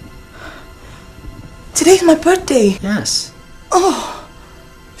 Today's my birthday. Yes. Oh.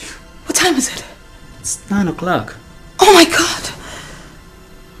 What time is it? It's 9 o'clock. Oh my God.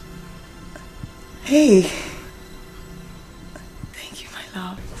 Hey. Thank you, my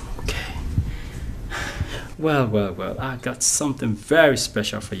love. Okay. Well, I got something very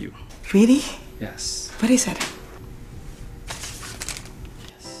special for you. Really? Yes. What is it?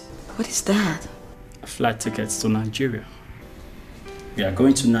 What is that? Flight tickets to Nigeria. We are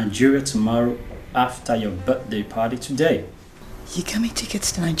going to Nigeria tomorrow after your birthday party today. You got me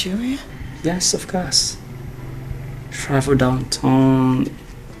tickets to Nigeria? Yes, of course. Travel downtown,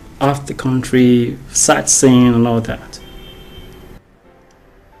 off the country, sightseeing and all that.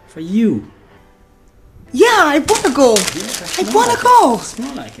 For you. Yeah, I wanna go. I wanna go. It's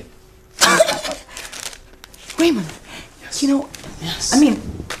not like it. Raymond, you know, I mean,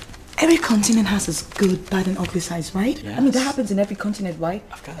 every continent has its good, bad, and ugly sides, right? Yes. I mean, that happens in every continent, right?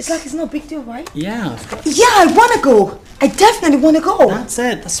 It's like it's no big deal, right? Yeah, of course. Yeah, I wanna go. I definitely wanna go. That's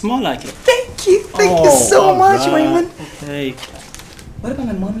it. That's more like it. Thank you. Thank you so much, Raymond. Okay. What about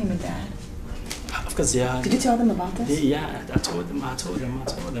my mommy and my dad? Of course, yeah. Did you tell them about this? Yeah, I told them.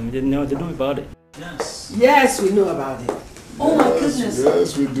 They didn't know. They know about it. Yes. Yes, we know about it. Oh my goodness.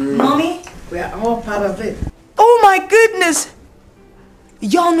 Yes, we do. Mommy? We are all part of it. Oh my goodness.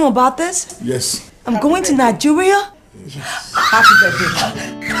 Y'all know about this? Yes. I'm going to Nigeria? Happy birthday.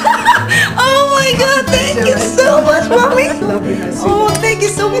 Oh my God, thank you so much, Mommy. Oh, thank you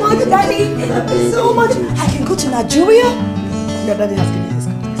so much, Daddy. Thank you so much. I can go to Nigeria? Your daddy has given his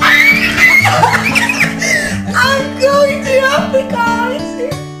consent. I'm going to Africa.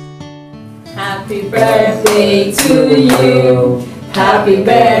 Happy birthday to you. Happy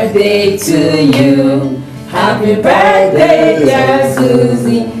birthday to you. Happy birthday, dear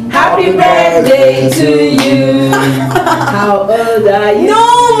Susie. Happy birthday to you. How old are you?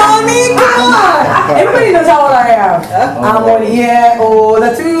 No, Mommy, come on. Everybody knows how old I am. I'm 1 year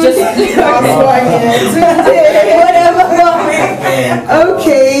older too. Just Whatever, Mommy.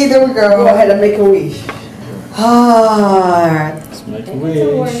 Okay, there we go. Go ahead and make a wish. Alright. Let's make a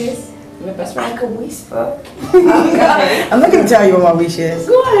wish. My best friend could whisper. I'm not going to tell you what my wish is.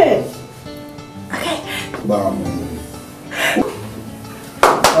 Go ahead. My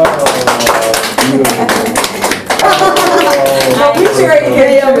wish right here.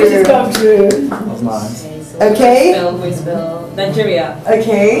 Your wish has come true. That's nice. Okay. Spell Nigeria.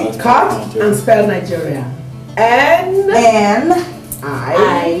 Okay. Cut and spell Nigeria. N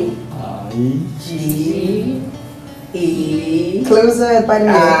I G E. Closer by the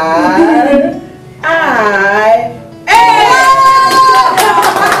R I A.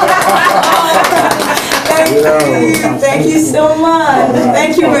 Thank you so much.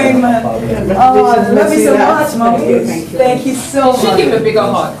 Thank you very much. Oh, love you so much, Mommy. Thank you so much. Should give a bigger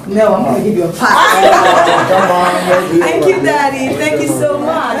hug. No, I'm going to give you a pat. Thank you, Daddy. Thank you so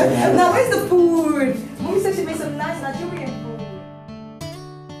much. Now, where's the food? Mommy said she made some nice Nigerian food.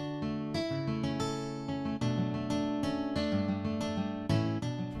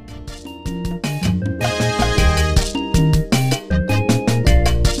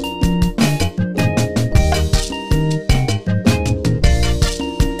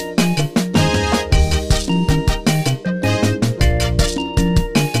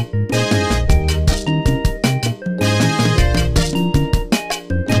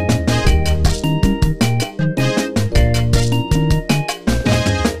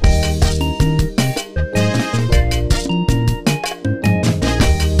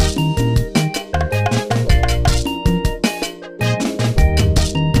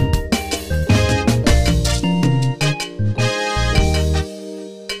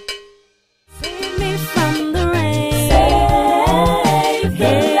 Save me from the rain. Save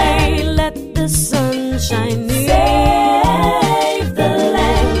the land. Let the sun shine in. Save the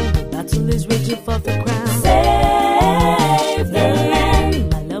land. Battle is raging for the crown.